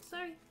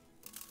 sorry.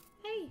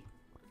 Hey!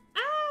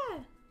 Ah!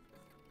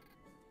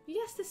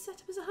 Yes, this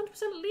setup is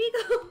 100%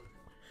 legal!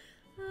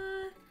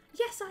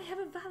 Yes, I have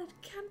a valid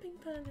camping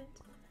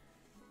permit.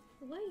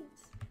 Wait.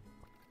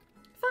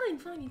 Fine,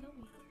 you got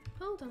me.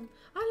 Hold on.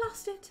 I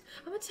lost it!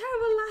 I'm a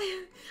terrible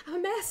liar! I'm a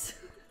mess!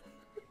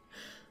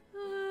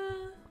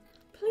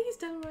 Please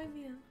don't write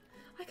me up.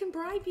 I can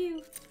bribe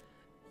you.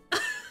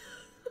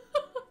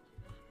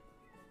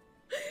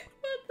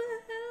 What the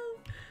hell?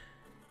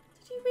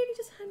 Did you really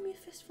just hand me a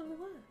fistful of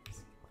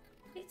worms?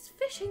 It's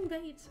fishing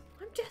bait.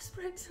 I'm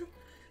desperate.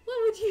 What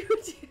would you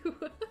do?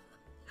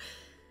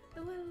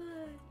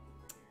 Well,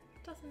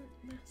 doesn't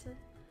matter.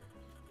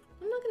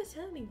 I'm not going to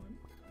tell anyone.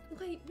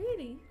 Wait,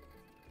 really?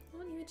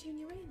 Aren't you a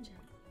junior ranger?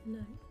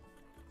 No.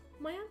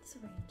 My aunt's a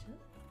ranger,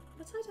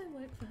 but I don't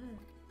work for her.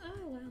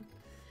 Oh well.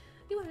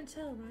 You won't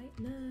tell, right?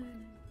 No.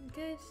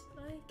 Good.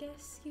 I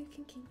guess you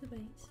can keep the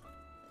bait.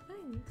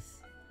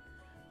 Thanks.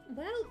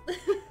 Well...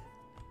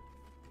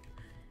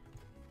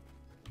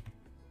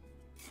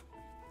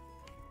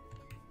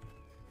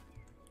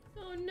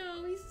 Oh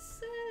no, he's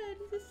sad.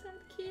 He's a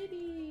sad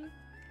kitty.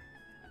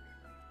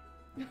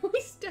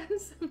 He's done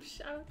some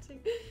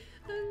shouting.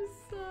 I'm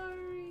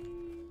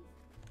sorry.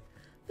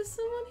 For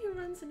someone who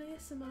runs an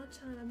ASMR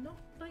channel, I'm not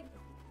like...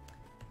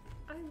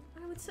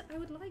 I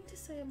would like to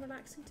say I'm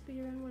relaxing to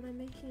be around when I'm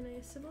making an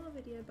ASMR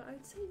video, but I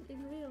would say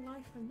in real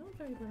life I'm not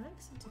very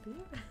relaxing to be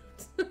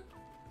around.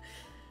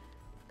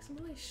 Because I'm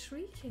always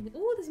shrieking.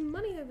 Oh, there's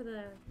money over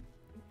there.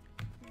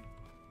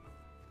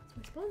 It's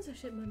my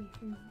sponsorship money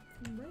from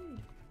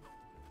Raid.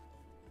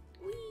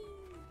 Whee!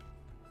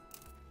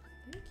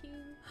 Thank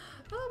you.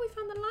 Oh, we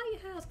found the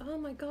lighthouse. Oh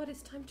my god,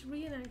 it's time to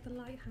reenact the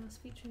lighthouse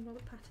featuring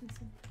Robert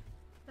Pattinson.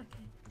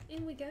 Okay,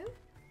 in we go.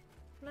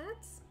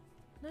 Lads?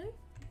 No? Okay.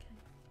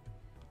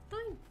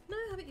 Fine. No,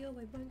 have it your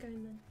way. Won't go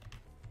in then.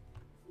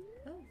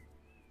 Oh.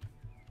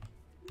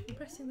 I'm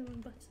pressing the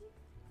wrong button.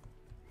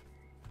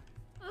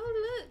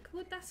 Oh look!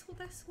 Well, that's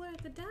where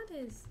the dad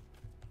is.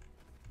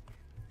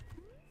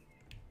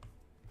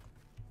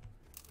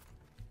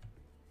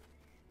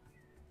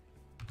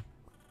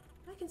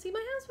 I can see my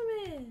house from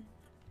here!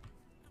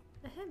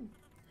 Ahem.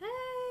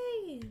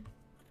 Hey!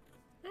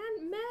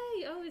 Aunt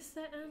May! Oh, it's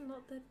the aunt,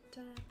 not the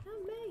dad.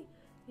 Aunt May!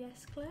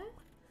 Yes, Claire?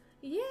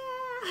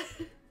 Yeah!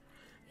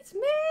 It's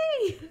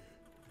me!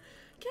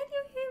 Can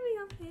you hear me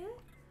up here?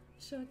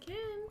 Sure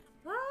can.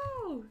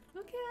 Oh!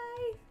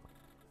 Okay!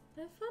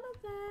 Have fun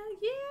up there!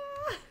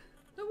 Yeah!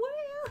 I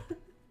will!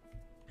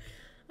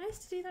 I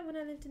used to do that when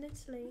I lived in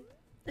Italy.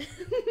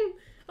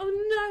 Oh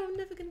no! I'm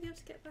never going to be able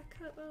to get back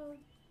up. Oh.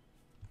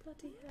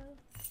 Bloody hell.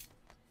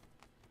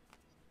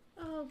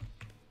 Oh,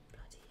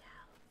 bloody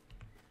hell.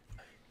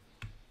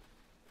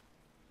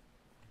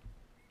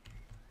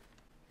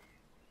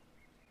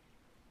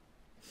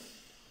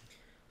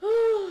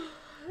 Oh,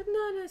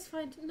 no, it's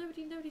fine.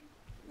 Nobody,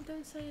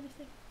 don't say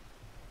anything.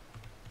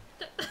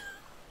 I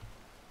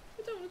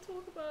don't want to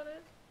talk about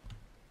it.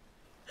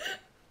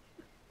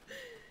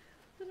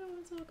 I don't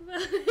want to talk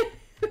about it.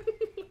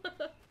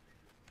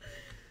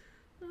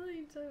 I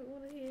don't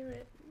want to hear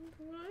it.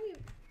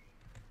 Right?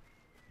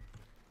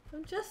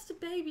 I'm just a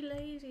baby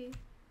lady.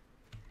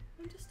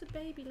 I'm just a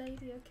baby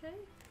lady, okay?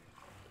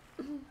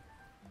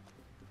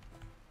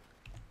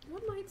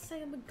 One might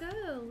say I'm a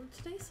girl.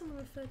 Today someone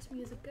referred to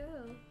me as a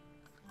girl.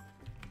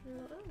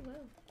 Oh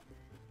well.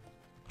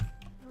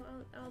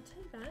 I'll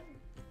take that.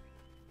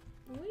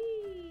 Wee,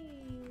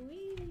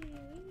 wee, wee,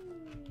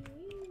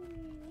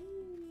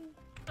 wee.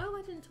 Oh,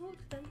 I didn't talk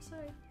to them,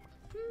 sorry.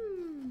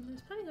 I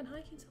was planning on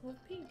hiking to Hawk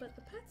Peak, but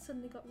the path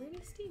suddenly got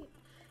really steep.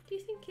 Do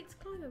you think it's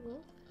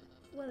climbable?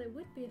 Well, it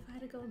would be if I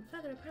had to go on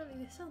feather.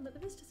 Apparently they sell them at the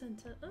visitor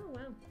centre. Oh,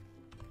 wow.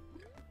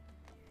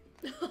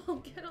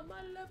 Oh, get on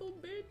my level,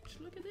 bitch.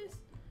 Look at this.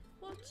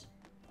 What?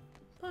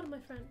 Pardon my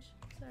French.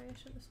 Sorry, I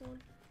shouldn't have sworn.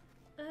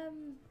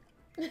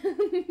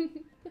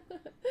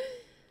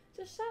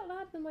 Just shout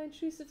louder than my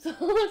intrusive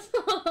thoughts.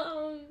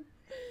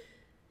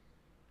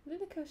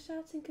 Lilico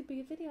shouting could be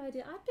a video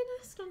idea. I've been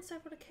asked on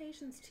several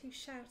occasions to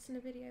shout in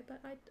a video,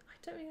 but I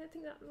don't really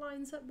think that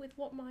lines up with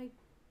what my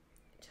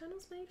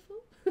channel's made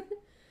for.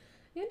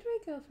 The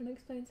underage girlfriend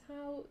explains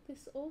how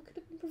this all could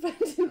have been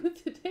prevented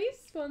with today's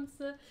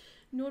sponsor,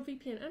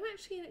 NordVPN. I'm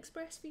actually an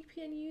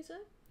ExpressVPN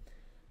user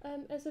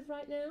as of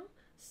right now,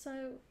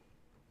 so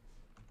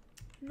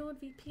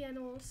NordVPN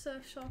or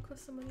Surfshark or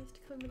someone needs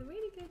to come with a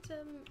really good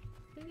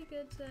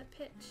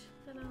pitch,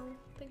 and I'll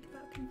think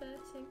about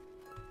converting.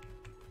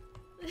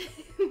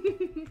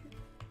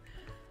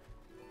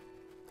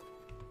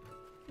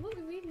 What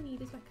we really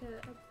need is like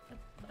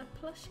a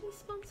plushie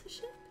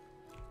sponsorship.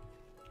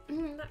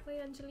 That way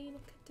Angelina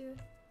could do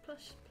a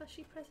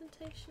plushie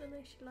presentation. I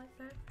know she'd like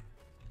that.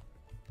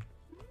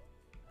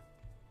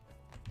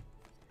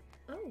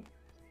 Oh,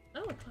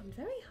 I climbed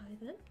very high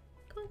then.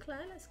 Come on,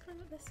 Claire, let's climb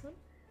up this one.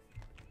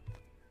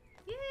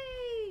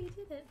 Yay! You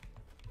did it.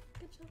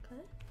 Good job,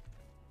 Claire.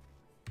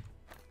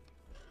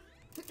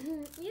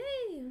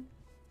 Yay!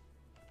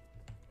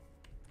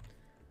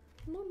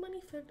 More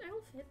money for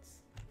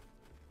outfits.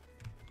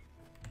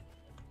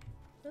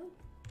 Oh.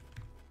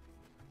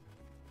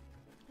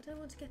 I don't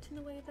want to get in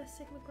the way of their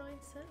Sigma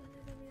grind set. I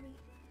know they're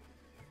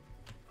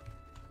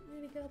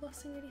really girl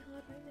bossing really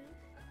hard right now.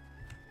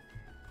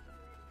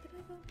 Did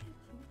I go up here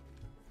before?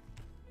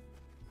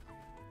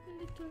 A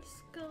little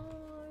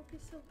scarf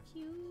is so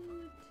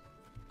cute.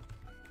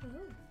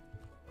 Oh.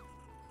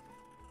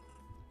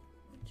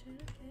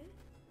 Okay.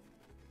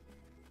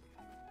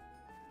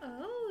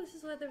 Oh, this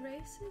is where the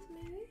race is,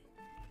 maybe?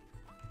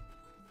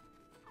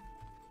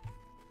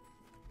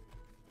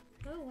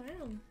 Oh,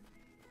 wow.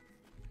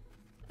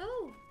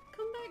 Oh,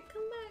 come back.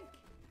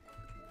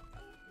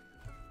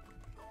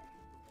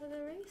 Oh,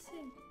 they're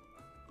racing.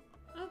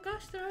 Oh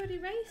gosh, they're already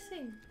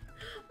racing.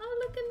 Oh,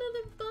 look,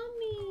 another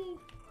bunny.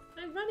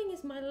 And running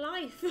is my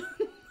life.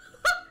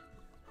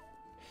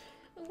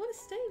 Oh, what a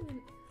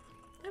statement.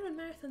 I run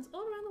marathons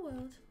all around the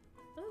world.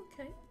 Oh,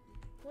 okay.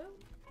 Well,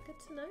 good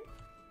to know.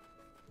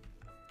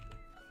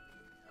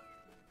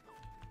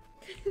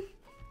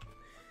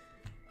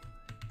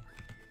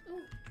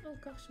 Oh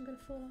gosh, I'm gonna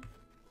fall off.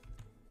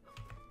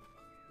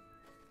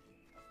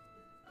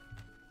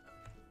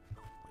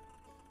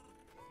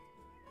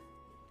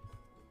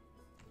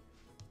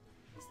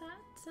 Is that,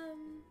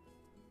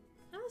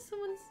 oh,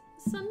 someone's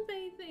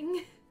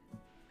sunbathing.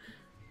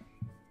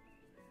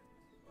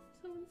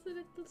 Someone's a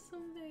little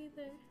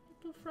sunbather.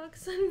 Little frog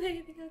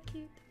sunbathing, how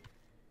cute.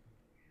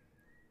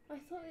 I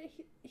thought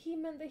he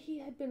meant that he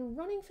had been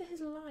running for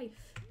his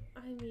life.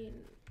 I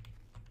mean,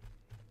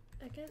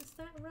 against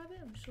that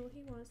rabbit, I'm sure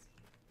he was.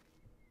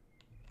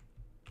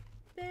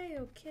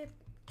 Beh, che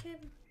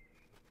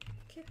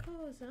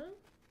cosa?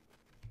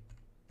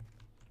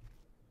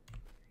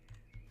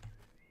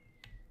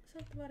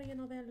 Santa Maria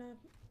Novella,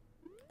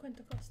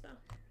 quanto costa?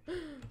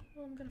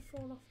 Oh, I'm gonna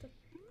fall off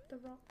the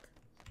rock.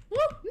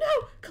 Oh,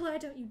 no! Claire,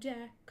 don't you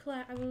dare.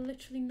 Claire, I will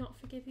literally not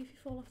forgive you if you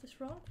fall off this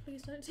rock.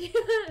 Please don't do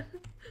that.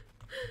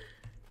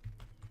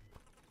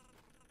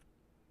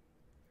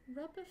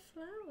 Rubber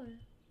flower.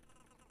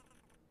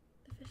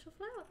 The official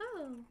flower.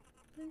 Oh,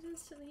 and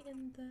instantly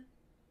in the...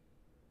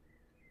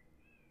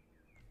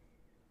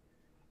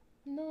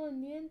 No,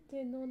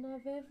 niente, non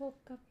avevo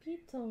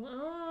capito.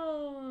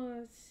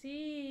 Oh,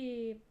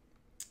 sì.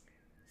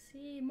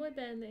 Sì, muy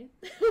bene.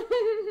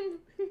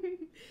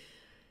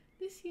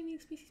 This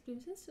unique species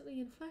blooms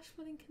instantly in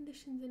flash-flooding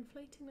conditions,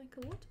 inflating like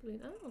a water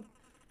balloon. Oh,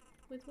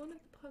 with one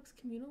of the park's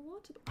communal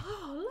water...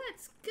 Oh,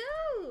 let's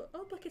go!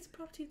 Oh, buckets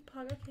property of the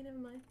park. Okay, never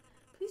mind.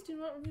 Please do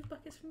not remove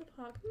buckets from the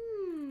park.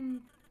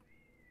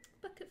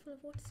 Bucket full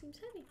of water seems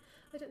heavy.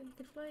 I don't think you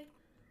could fly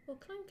or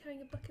climb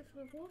carrying a bucket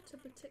full of water,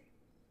 but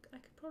I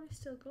could probably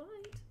still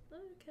glide.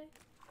 Oh, okay.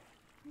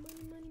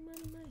 Money, money,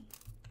 money, money.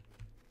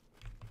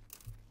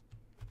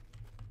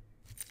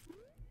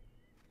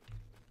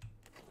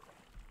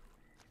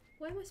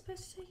 Where am I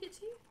supposed to take it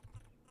to?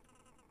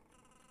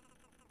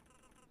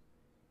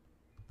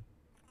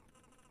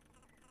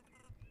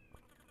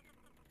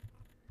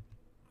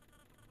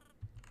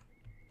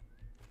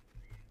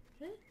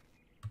 Huh?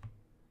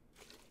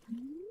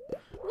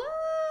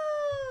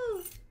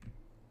 Whoa!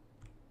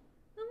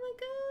 Oh my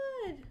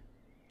god!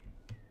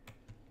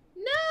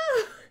 No!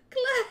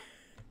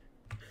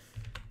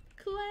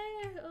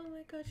 Claire! Oh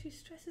my god, she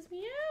stresses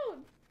me out!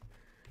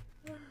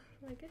 Oh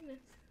my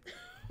goodness.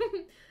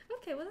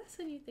 Okay, well that's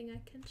a new thing I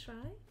can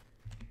try.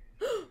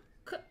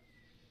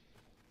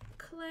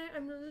 Claire,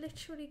 I'm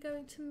literally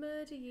going to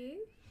murder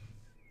you.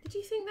 Did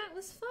you think that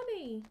was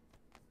funny?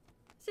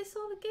 Is this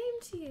all a game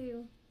to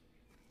you?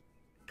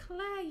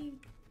 Claire, you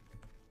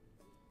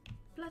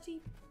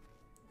bloody...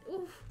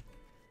 Oof.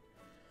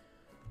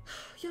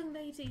 Young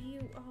lady,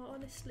 you are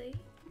honestly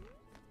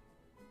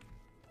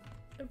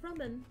a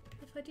rumman,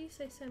 if I do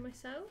say so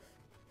myself.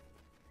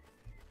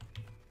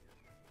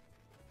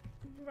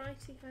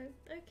 Righty ho.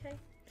 Okay.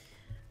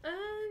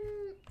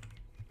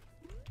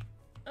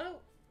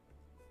 Oh,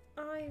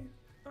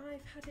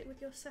 I've had it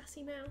with your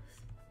sassy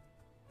mouth.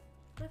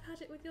 I've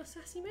had it with your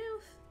sassy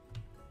mouth.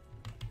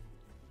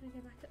 I'm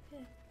gonna go back up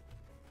here.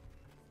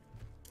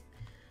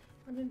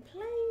 I've been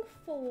playing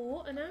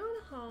for an hour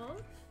and a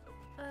half.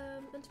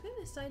 And to be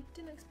honest, I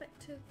didn't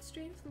expect to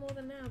stream for more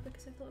than an hour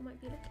because I thought I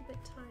might be a little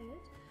bit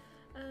tired.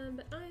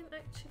 But I'm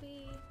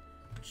actually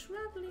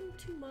travelling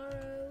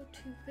tomorrow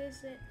to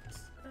visit.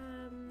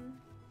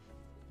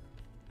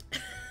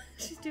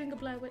 She's doing a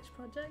Blair Witch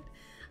project.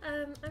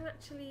 I'm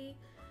actually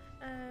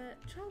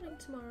travelling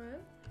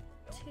tomorrow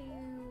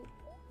to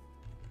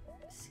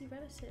see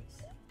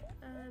relatives.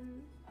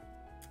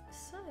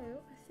 So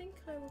I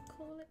think I will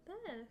call it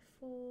there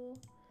for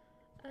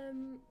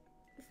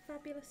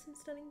fabulous and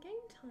stunning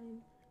game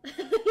time.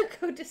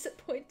 Lilico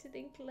disappointed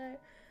in Claire.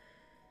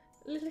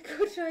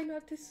 Lilico, try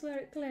not to swear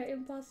at Claire.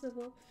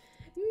 Impossible.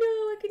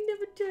 No, I could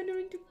never turn her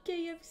into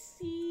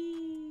KFC.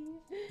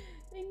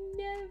 I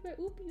never.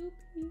 Oopie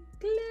oopie.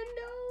 Claire,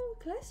 no.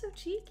 Claire's so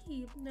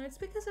cheeky. No, it's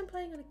because I'm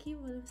playing on a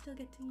keyboard. I'm still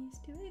getting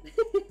used to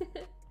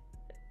it.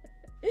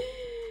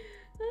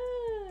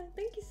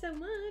 Thank you so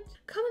much.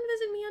 Come and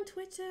visit me on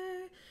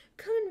Twitter.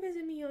 Come and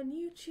visit me on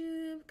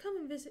YouTube. Come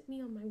and visit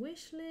me on my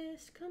wish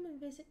list. Come and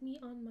visit me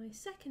on my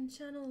second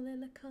channel,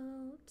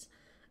 Lilicult.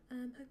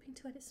 I'm hoping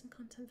to edit some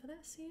content for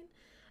that soon.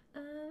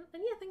 And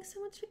yeah, thanks so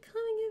much for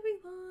coming,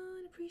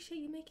 everyone. Appreciate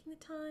you making the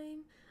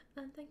time.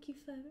 And thank you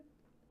for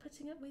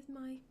putting up with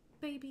my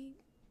baby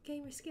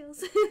gamer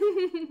skills.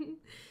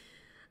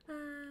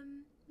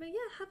 But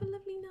yeah, have a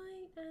lovely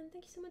night. And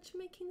thank you so much for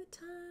making the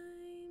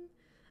time.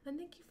 And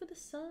thank you for the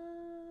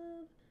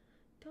sub.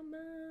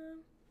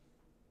 Thomas.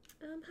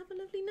 Have a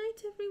lovely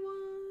night,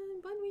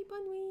 everyone. Bonne nuit,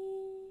 bonne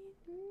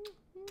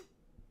nuit.